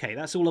world. Okay,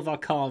 that's all of our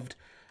carved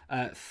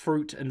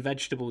fruit and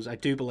vegetables, I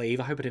do believe.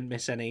 I hope I didn't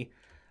miss any.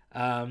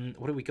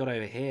 What have we got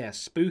over here?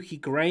 Spooky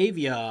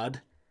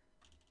graveyard.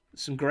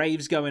 Some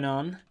graves going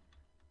on.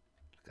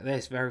 Look at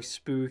this, very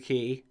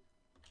spooky.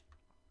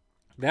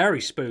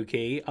 Very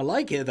spooky. I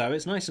like it though,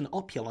 it's nice and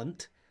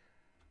opulent.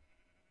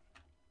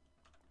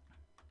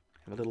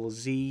 Have a little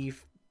Z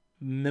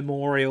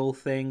memorial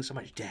thing. So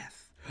much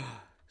death.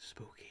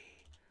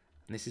 Spooky.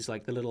 And this is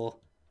like the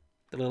little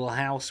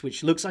house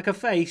which looks like a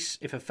face.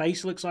 If a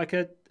face looks like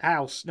a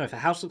house. No, if a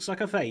house looks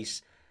like a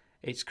face,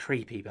 it's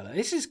creepy. But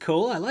this is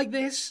cool. I like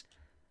this.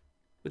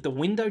 With the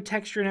window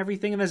texture and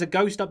everything. And there's a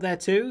ghost up there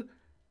too.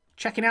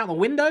 Checking out the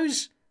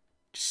windows.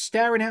 Just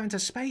staring out into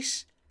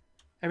space.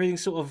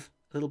 Everything's sort of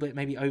a little bit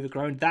maybe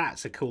overgrown.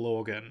 That's a cool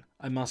organ,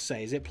 I must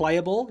say. Is it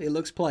playable? It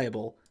looks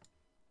playable.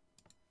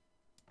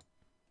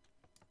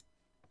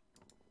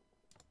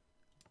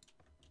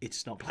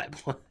 It's not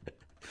playable.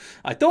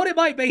 I thought it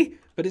might be,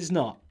 but it's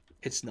not.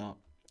 It's not.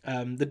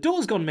 The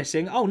door's gone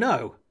missing. Oh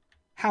no.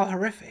 How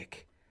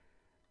horrific.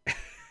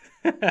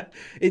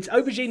 It's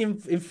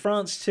aubergine in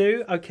France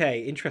too.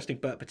 Okay, interesting.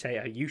 Burnt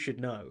potato. You should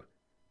know,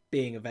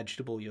 being a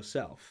vegetable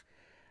yourself.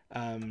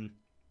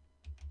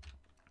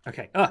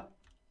 Okay.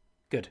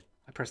 Good.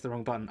 I pressed the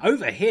wrong button.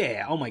 Over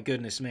here. Oh my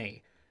goodness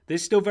me.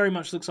 This still very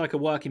much looks like a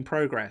work in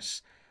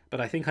progress, but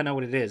I think I know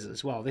what it is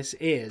as well. This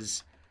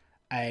is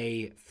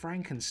a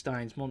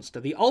Frankenstein's monster.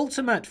 The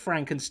ultimate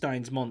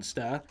Frankenstein's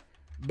monster.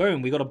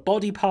 Boom. We got a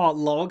body part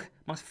log.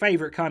 My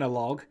favourite kind of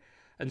log.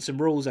 And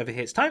some rules over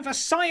here. It's time for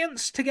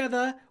science.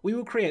 Together we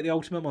will create the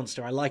ultimate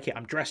monster. I like it.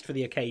 I'm dressed for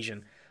the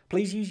occasion.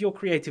 Please use your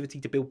creativity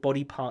to build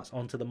body parts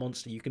onto the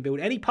monster. You can build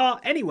any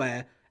part,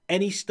 anywhere,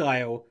 any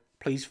style.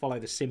 Please follow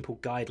the simple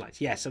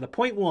guidelines. Yeah, so the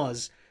point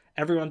was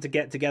everyone to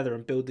get together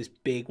and build this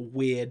big,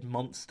 weird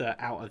monster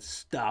out of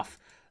stuff.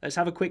 Let's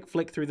have a quick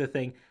flick through the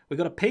thing. We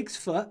got a pig's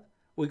foot.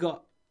 We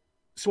got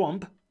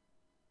swamp.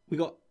 We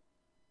got...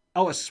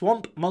 Oh, a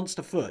swamp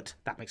monster foot.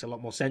 That makes a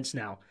lot more sense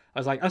now. I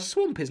was like, a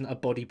swamp isn't a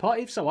body part.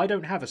 If so, I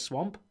don't have a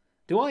swamp.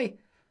 Do I?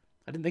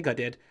 I didn't think I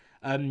did.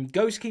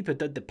 Ghostkeeper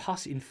did the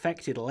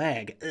pus-infected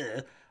leg.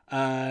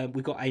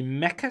 We've got a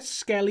mecha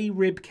skelly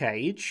rib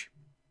cage,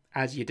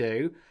 as you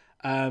do.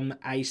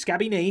 A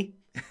scabby knee.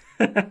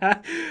 And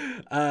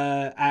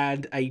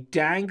a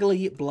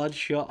dangly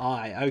bloodshot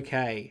eye.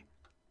 Okay.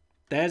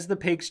 There's the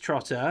pig's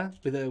trotter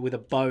with a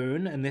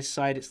bone. And this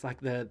side, it's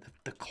like the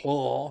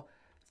claw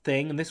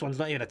thing. And this one's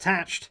not even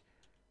attached.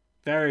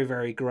 Very,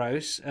 very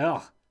gross.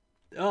 Ugh.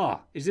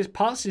 Oh, is this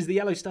pus? Is the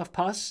yellow stuff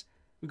pus?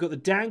 We've got the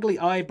dangly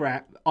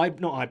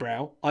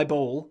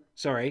eyeball.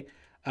 Sorry.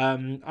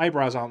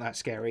 Eyebrows aren't that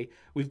scary.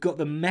 We've got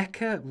the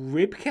mecha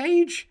rib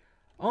cage.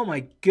 Oh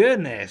my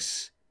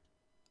goodness.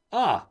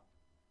 Ah.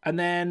 And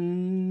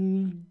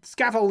then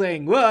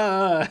scaffolding.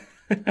 Whoa.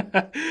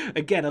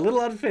 Again, a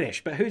little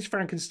unfinished. But whose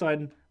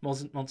Frankenstein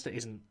monster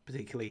isn't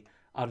particularly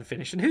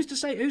unfinished? And who's to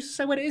say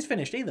when it is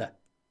finished either?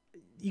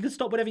 You can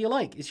stop whatever you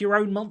like. It's your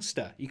own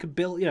monster. You can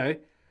build,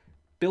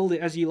 build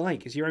it as you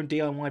like. It's your own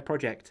DIY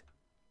project.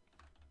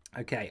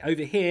 Okay,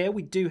 over here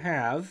we do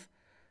have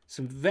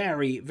some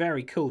very,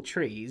 very cool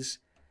trees.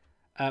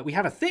 We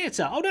have a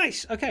theatre. Oh,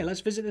 nice. Okay,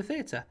 let's visit the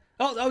theatre.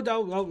 Oh,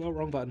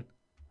 wrong button.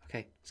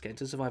 Okay, let's get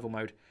into survival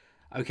mode.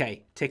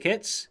 Okay,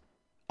 tickets.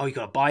 Oh, you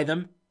got to buy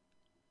them.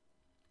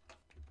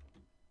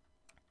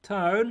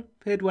 Tone,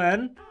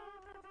 Pidwen.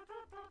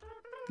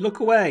 Look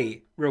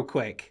away real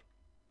quick.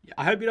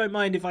 I hope you don't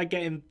mind if I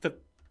get him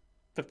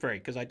for free,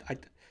 because I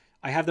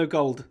have no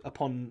gold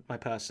upon my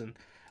person.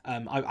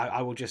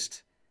 I will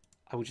just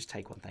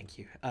take one, thank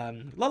you.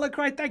 Lola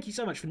Cry, thank you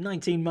so much for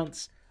 19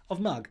 months of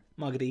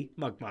muggity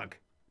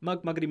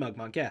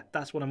mug. Yeah,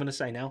 that's what I'm going to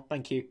say now.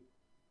 Thank you.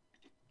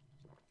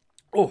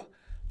 Oh,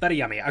 very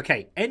yummy.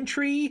 Okay,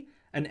 entry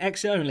and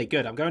exit only.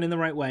 Good, I'm going in the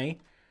right way.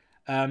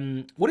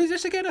 What is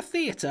this again? A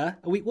theatre?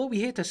 What are we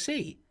here to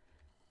see?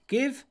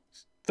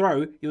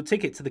 Throw your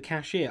ticket to the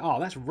cashier. Oh,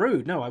 that's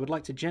rude. No, I would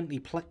like to gently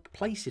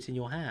place it in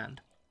your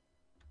hand.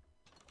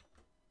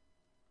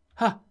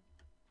 Huh.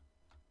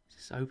 Is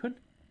this open?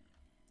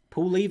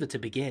 Pull lever to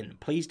begin.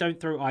 Please don't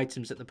throw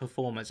items at the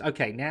performers.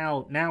 Okay,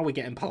 now we're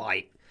getting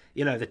polite.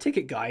 You know, the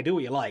ticket guy, do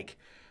what you like.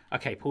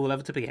 Okay, pull the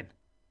lever to begin.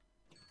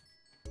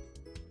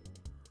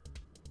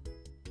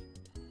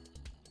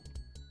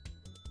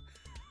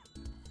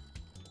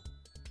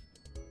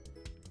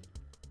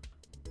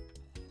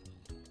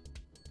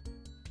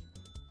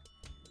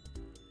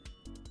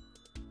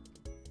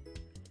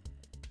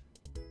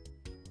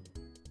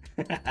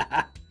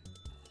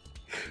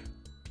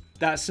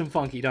 That's some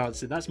funky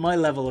dancing. That's my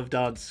level of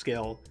dance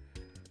skill.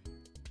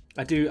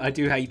 I do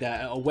hate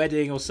that. At a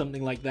wedding or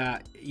something like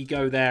that, you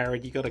go there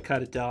and you got to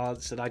kind of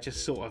dance, and I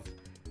just sort of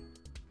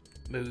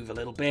move a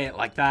little bit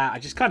like that. I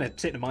just kind of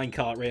sit in a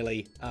minecart,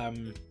 really.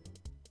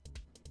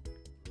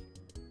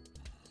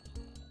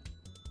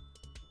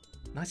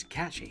 Nice and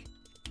catchy.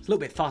 It's a little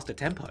bit faster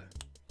tempo.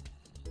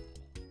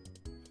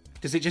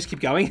 Does it just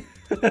keep going?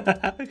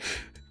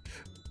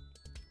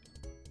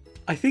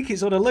 I think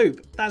it's on a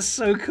loop. That's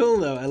so cool,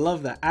 though. I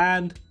love that.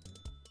 And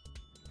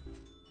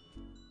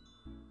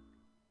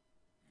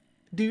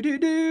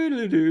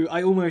do.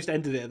 I almost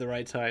ended it at the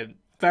right time.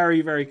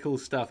 Very, very cool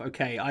stuff.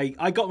 Okay,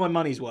 I got my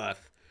money's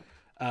worth.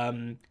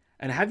 And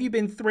have you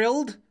been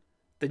thrilled?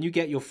 Then you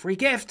get your free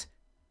gift.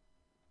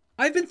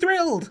 I've been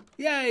thrilled.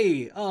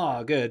 Yay.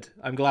 Oh, good.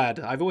 I'm glad.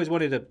 I've always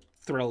wanted a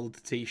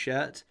thrilled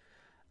t-shirt.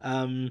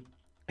 Very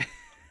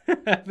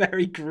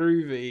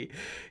groovy.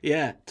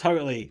 Yeah,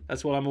 totally.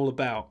 That's what I'm all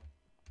about.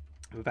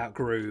 I'm about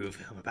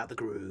groove. I'm about the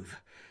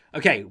groove.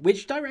 Okay,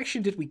 which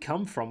direction did we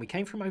come from? We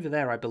came from over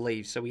there, I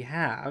believe. So we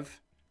have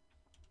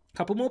a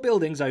couple more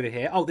buildings over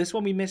here. Oh, this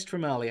one we missed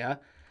from earlier.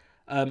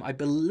 I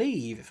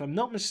believe, if I'm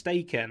not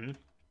mistaken...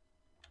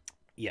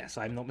 Yes,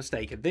 I'm not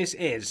mistaken. This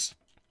is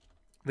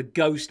the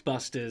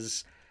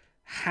Ghostbusters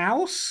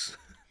house?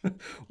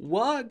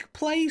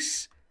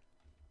 Workplace?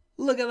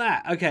 Look at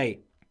that.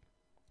 Okay.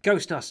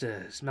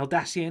 Ghostbusters,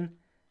 Meldacian,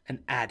 and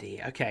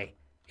Addy. Okay,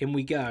 in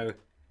we go.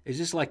 Is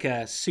this like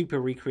a super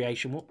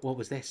recreation? What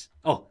was this?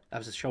 Oh, that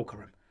was a shulker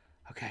room.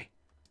 Okay.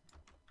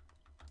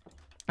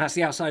 That's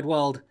the outside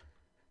world.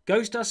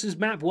 Ghostbusters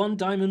map 1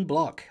 diamond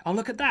block. Oh,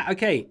 look at that.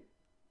 Okay.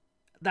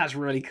 That's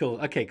really cool.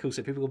 Okay, cool.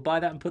 So people will buy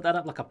that and put that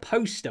up like a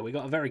poster. We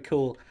got a very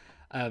cool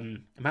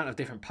amount of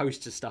different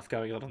poster stuff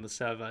going on the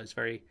server. It's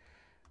very,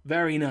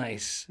 very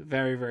nice.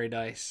 Very, very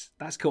nice.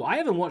 That's cool. I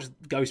haven't watched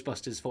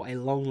Ghostbusters for a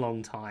long,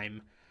 long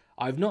time.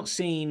 I've not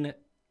seen...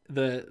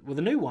 the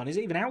new one, is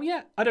it even out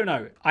yet? I don't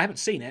know. I haven't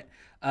seen it.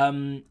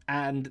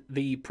 And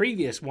the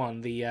previous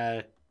one,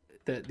 the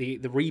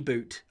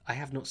reboot, I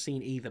have not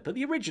seen either. But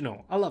the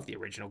original, I love the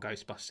original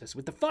Ghostbusters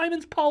with the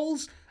fireman's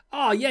poles.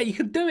 Oh yeah, you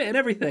can do it and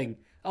everything.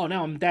 Oh,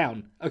 now I'm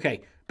down.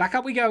 Okay, back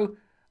up we go.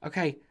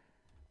 Okay,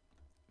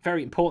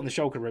 very important.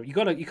 The shulker room. You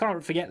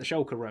can't forget the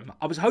shulker room.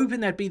 I was hoping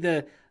there'd be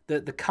the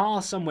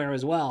car somewhere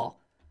as well.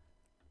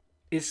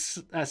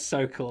 That's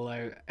so cool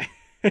though.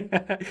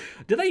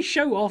 Do they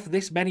show off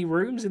this many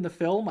rooms in the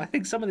film? I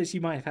think some of this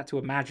you might have had to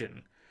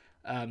imagine.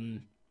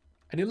 And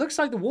it looks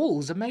like the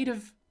walls are made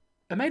of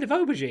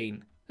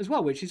aubergine as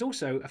well, which is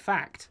also a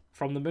fact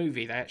from the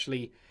movie. They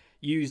actually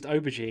used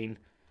aubergine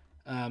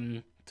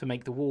to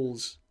make the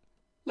walls.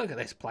 Look at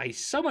this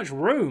place. So much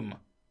room.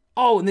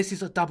 Oh, and this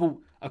is a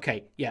double...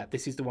 Okay, yeah,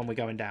 this is the one we're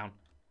going down.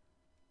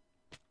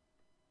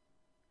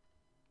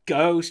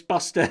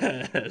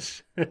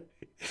 Ghostbusters!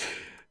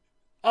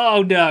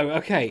 Oh, no.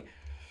 Okay.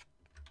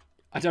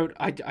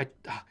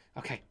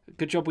 Okay,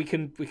 good job we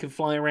can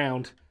fly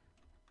around.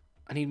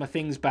 I need my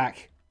things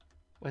back.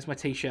 Where's my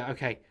t-shirt?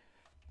 Okay.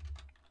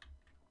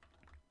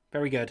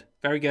 Very good.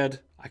 Very good.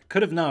 I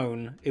could have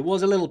known. It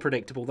was a little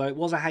predictable, though. It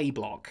was a hay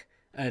block.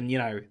 And, you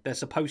know, they're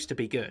supposed to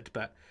be good.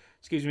 But,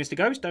 excuse me, Mr.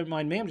 Ghost, don't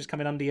mind me. I'm just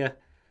coming under your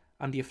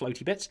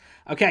floaty bits.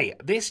 Okay,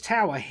 this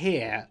tower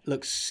here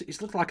looks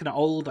like an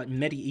old, like,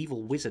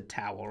 medieval wizard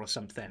tower or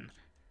something.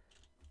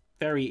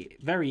 Very,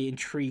 very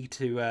intrigued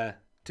to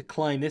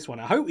climb this one.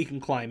 I hope we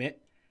can climb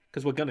it,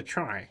 because we're going to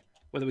try,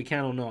 whether we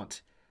can or not.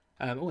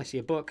 Oh, I see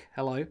a book.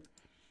 Hello.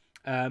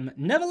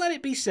 Never let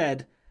it be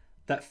said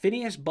that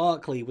Phineas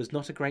Barclay was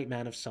not a great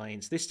man of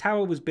science. This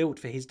tower was built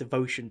for his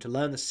devotion to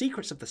learn the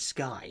secrets of the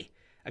sky.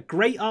 A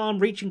great arm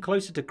reaching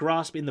closer to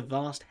grasp in the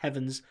vast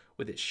heavens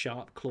with its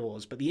sharp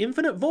claws. But the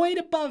infinite void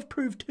above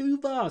proved too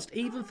vast,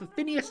 even for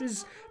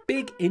Phineas's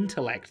big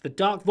intellect. The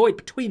dark void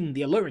between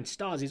the alluring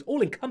stars is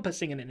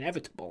all-encompassing and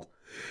inevitable.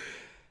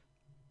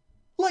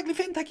 Likely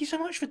Finn, thank you so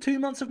much for 2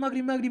 months of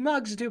Muggity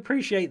Mugs. I do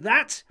appreciate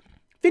that.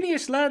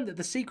 Phineas learned that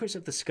the secrets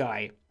of the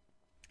sky...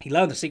 He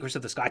learned the secrets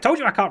of the sky. I told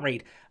you I can't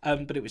read.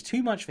 But it was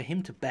too much for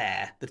him to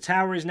bear. The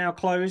tower is now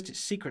closed. Its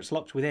secrets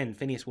locked within.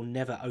 Phineas will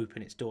never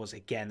open its doors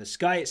again. The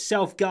sky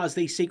itself guards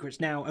these secrets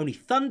now. Only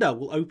thunder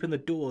will open the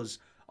doors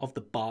of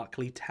the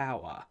Barclay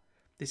Tower.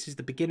 This is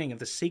the beginning of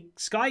the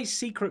Sky's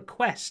secret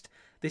quest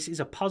This is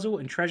a puzzle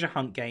and treasure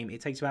hunt game.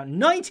 It takes about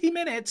 90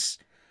 minutes.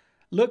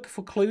 Look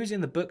for clues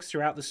in the books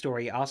throughout the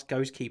story. Ask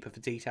Ghostkeeper for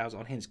details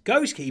on hints.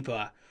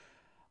 Ghostkeeper!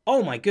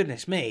 Oh my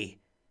goodness me.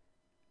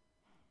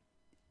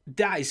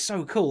 That is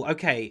so cool.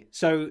 Okay,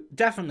 so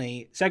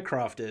definitely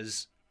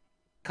Zedcrafters,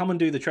 come and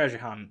do the treasure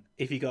hunt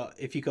if you got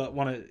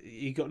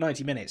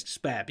 90 minutes to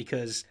spare,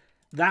 because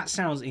that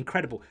sounds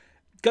incredible.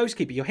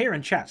 Ghostkeeper, you're here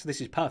in chat, so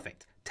this is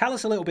perfect. Tell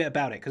us a little bit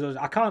about it, because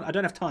I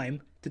don't have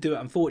time to do it,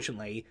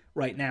 unfortunately,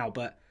 right now.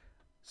 But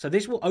so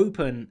this will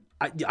open.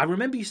 I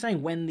remember you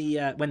saying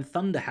when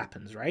thunder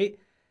happens, right?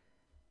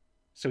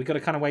 So we got to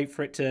kind of wait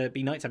for it to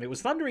be nighttime. It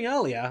was thundering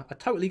earlier. I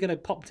totally gonna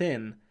popped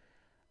in.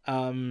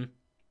 That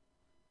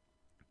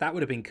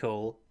would have been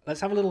cool.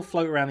 Let's have a little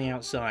float around the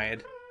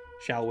outside,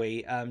 shall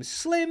we?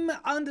 Slim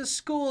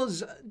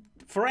underscores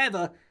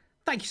forever.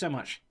 Thank you so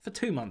much for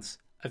 2 months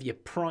of your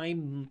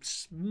prime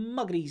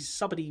muggity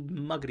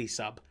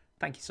sub.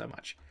 Thank you so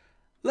much.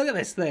 Look at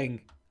this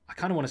thing. I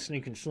kind of want to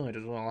sneak inside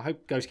as well. I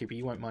hope, Ghostkeeper,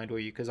 you won't mind, will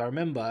you? Because I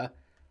remember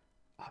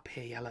up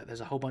here, yeah, look,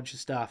 there's a whole bunch of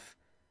stuff.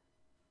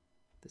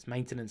 There's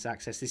maintenance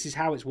access. This is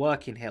how it's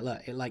working here.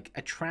 Look, it like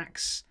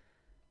attracts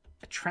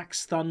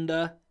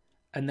thunder,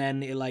 and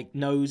then it like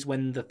knows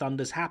when the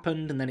thunder's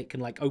happened, and then it can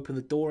like open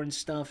the door and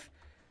stuff.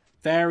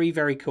 Very,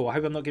 very cool. I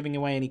hope I'm not giving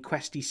away any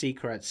questy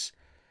secrets.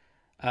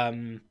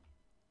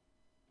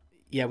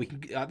 Yeah, we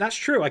can. That's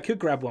true. I could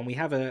grab one. We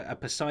have a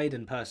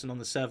Poseidon person on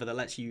the server that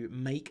lets you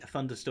make a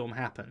thunderstorm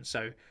happen.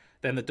 So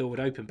then the door would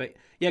open. But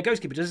yeah,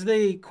 Ghostkeeper, does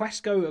the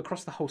quest go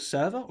across the whole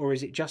server, or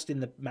is it just in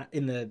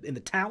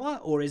the tower,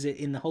 or is it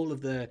in the whole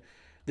of the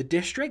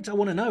district? I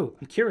want to know.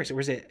 I'm curious.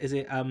 Or is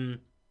it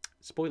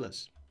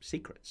spoilers,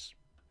 secrets?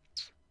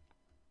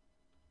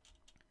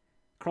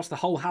 Across the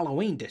whole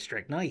Halloween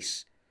district.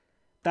 Nice.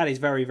 That is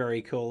very,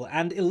 very cool.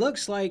 And it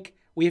looks like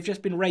we have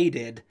just been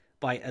raided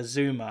by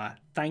Azuma.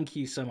 Thank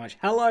you so much.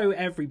 Hello,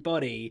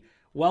 everybody.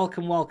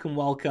 Welcome, welcome,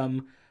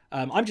 welcome.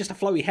 I'm just a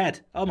floaty head.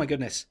 Oh my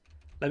goodness.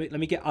 Let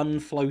me get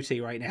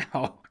unfloaty right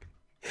now.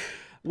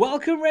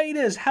 Welcome,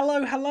 raiders.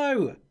 Hello,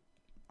 hello.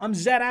 I'm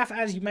Zedaph,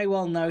 as you may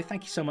well know.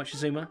 Thank you so much,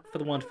 Azuma, for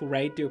the wonderful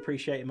raid. Do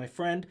appreciate it, my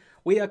friend.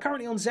 We are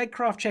currently on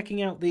Zedcraft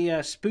checking out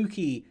the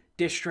spooky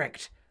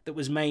district that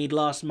was made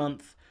last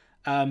month.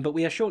 But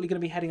we are shortly going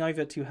to be heading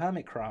over to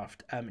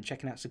Hermitcraft and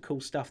checking out some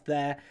cool stuff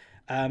there.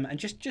 And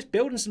just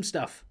building some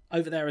stuff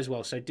over there as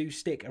well. So do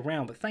stick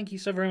around. But thank you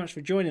so very much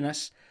for joining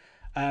us.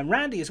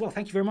 Randy as well,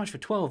 thank you very much for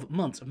 12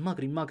 months of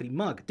muggity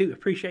mug. Do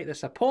appreciate the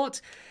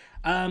support.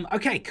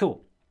 Okay,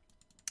 cool.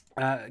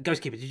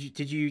 Ghostkeeper,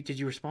 did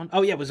you respond?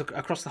 Oh yeah, it was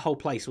across the whole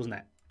place, wasn't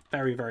it?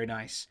 Very, very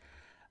nice.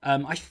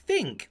 I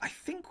think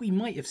we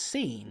might have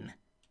seen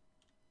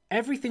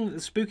everything that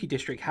the Spooky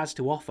District has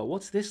to offer.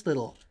 What's this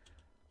little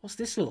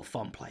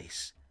fun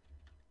place?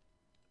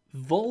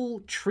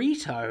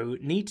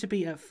 Voltrito need to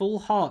be at full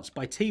hearts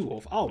by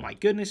T-Wolf. Oh my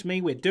goodness me,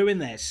 we're doing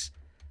this.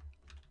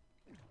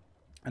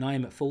 And I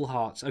am at full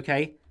hearts.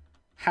 Okay.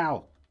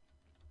 How?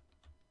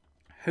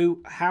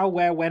 Who, how,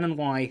 where, when, and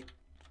why?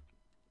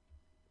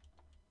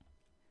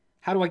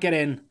 How do I get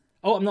in?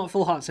 Oh, I'm not at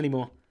full hearts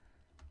anymore.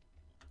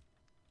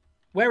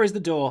 Where is the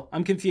door?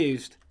 I'm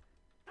confused.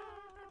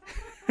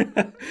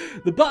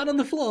 The button on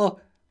the floor.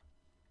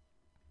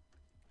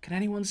 Can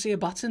anyone see a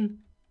button?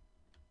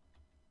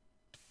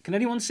 Can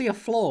anyone see a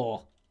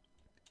floor?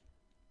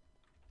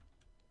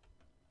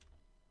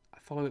 I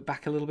follow it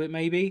back a little bit,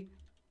 maybe.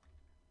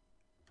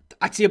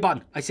 I see a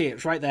button. I see it.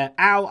 It's right there.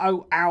 Ow,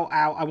 ow, ow,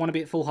 ow. I want to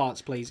be at full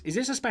hearts, please. Is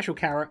this a special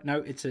carrot? No,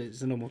 it's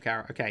a normal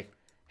carrot. Okay.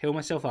 Heal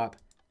myself up.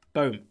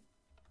 Boom.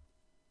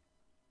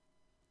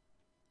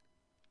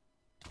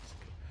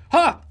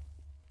 Ha!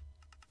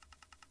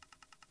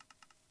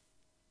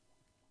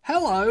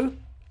 Hello.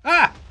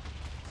 Ah!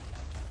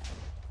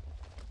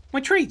 My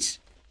treats.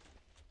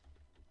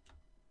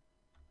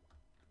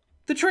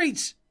 The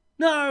treats.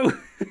 No.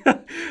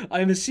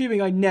 I'm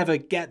assuming I never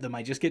get them.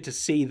 I just get to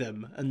see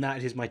them, and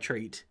that is my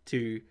treat,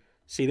 to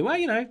see them. Well,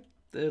 you know,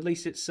 at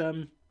least it's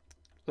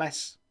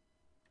less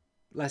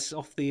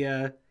off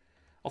the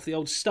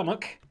old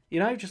stomach. You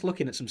know, just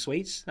looking at some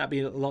sweets. That'd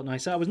be a lot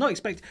nicer. I was not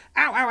expecting.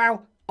 Ow, ow,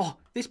 ow. Oh,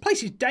 this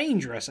place is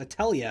dangerous. I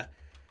tell you,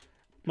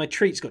 my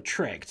treats got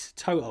tricked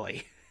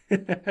totally.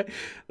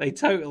 They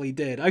totally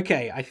did.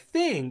 Okay, I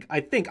think.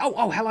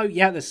 Oh, hello.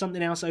 Yeah, there's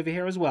something else over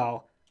here as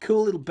well.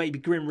 Cool little baby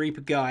Grim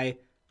Reaper guy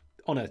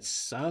on a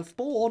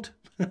surfboard.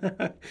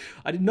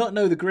 I did not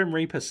know the Grim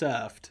Reaper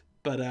surfed,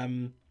 but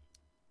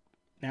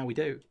now we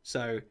do.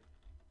 So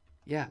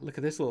yeah, look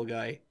at this little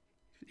guy.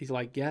 He's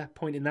like, yeah,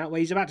 pointing that way.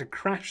 He's about to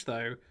crash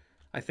though,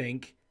 I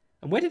think.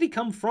 And where did he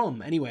come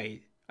from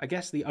anyway? I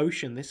guess the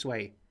ocean this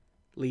way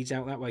leads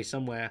out that way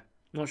somewhere.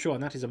 I'm not sure.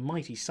 And that is a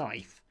mighty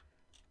scythe.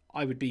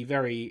 I would be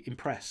very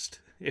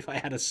impressed if I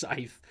had a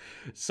scythe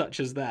such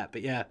as that.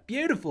 But yeah,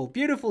 beautiful,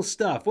 beautiful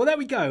stuff. Well, there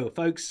we go,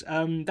 folks.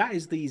 That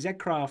is the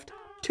Zedcraft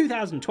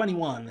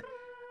 2021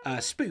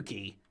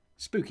 Spooky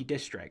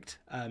District.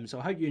 So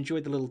I hope you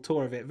enjoyed the little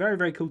tour of it. Very,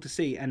 very cool to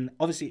see. And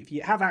obviously, if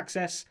you have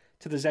access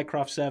to the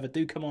Zedcraft server.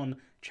 Do come on,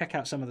 check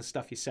out some of the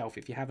stuff yourself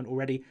if you haven't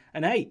already.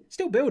 And hey,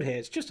 still build here.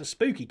 It's just a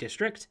spooky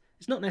district.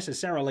 It's not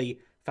necessarily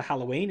for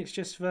Halloween. It's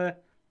just for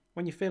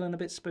when you're feeling a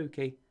bit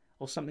spooky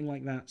or something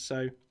like that.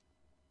 So,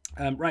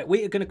 right,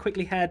 we are going to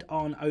quickly head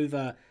on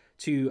over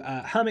to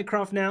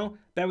Hermitcraft now.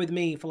 Bear with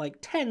me for like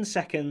 10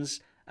 seconds,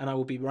 and I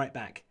will be right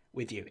back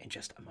with you in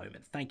just a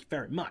moment. Thank you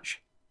very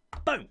much.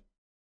 Boom.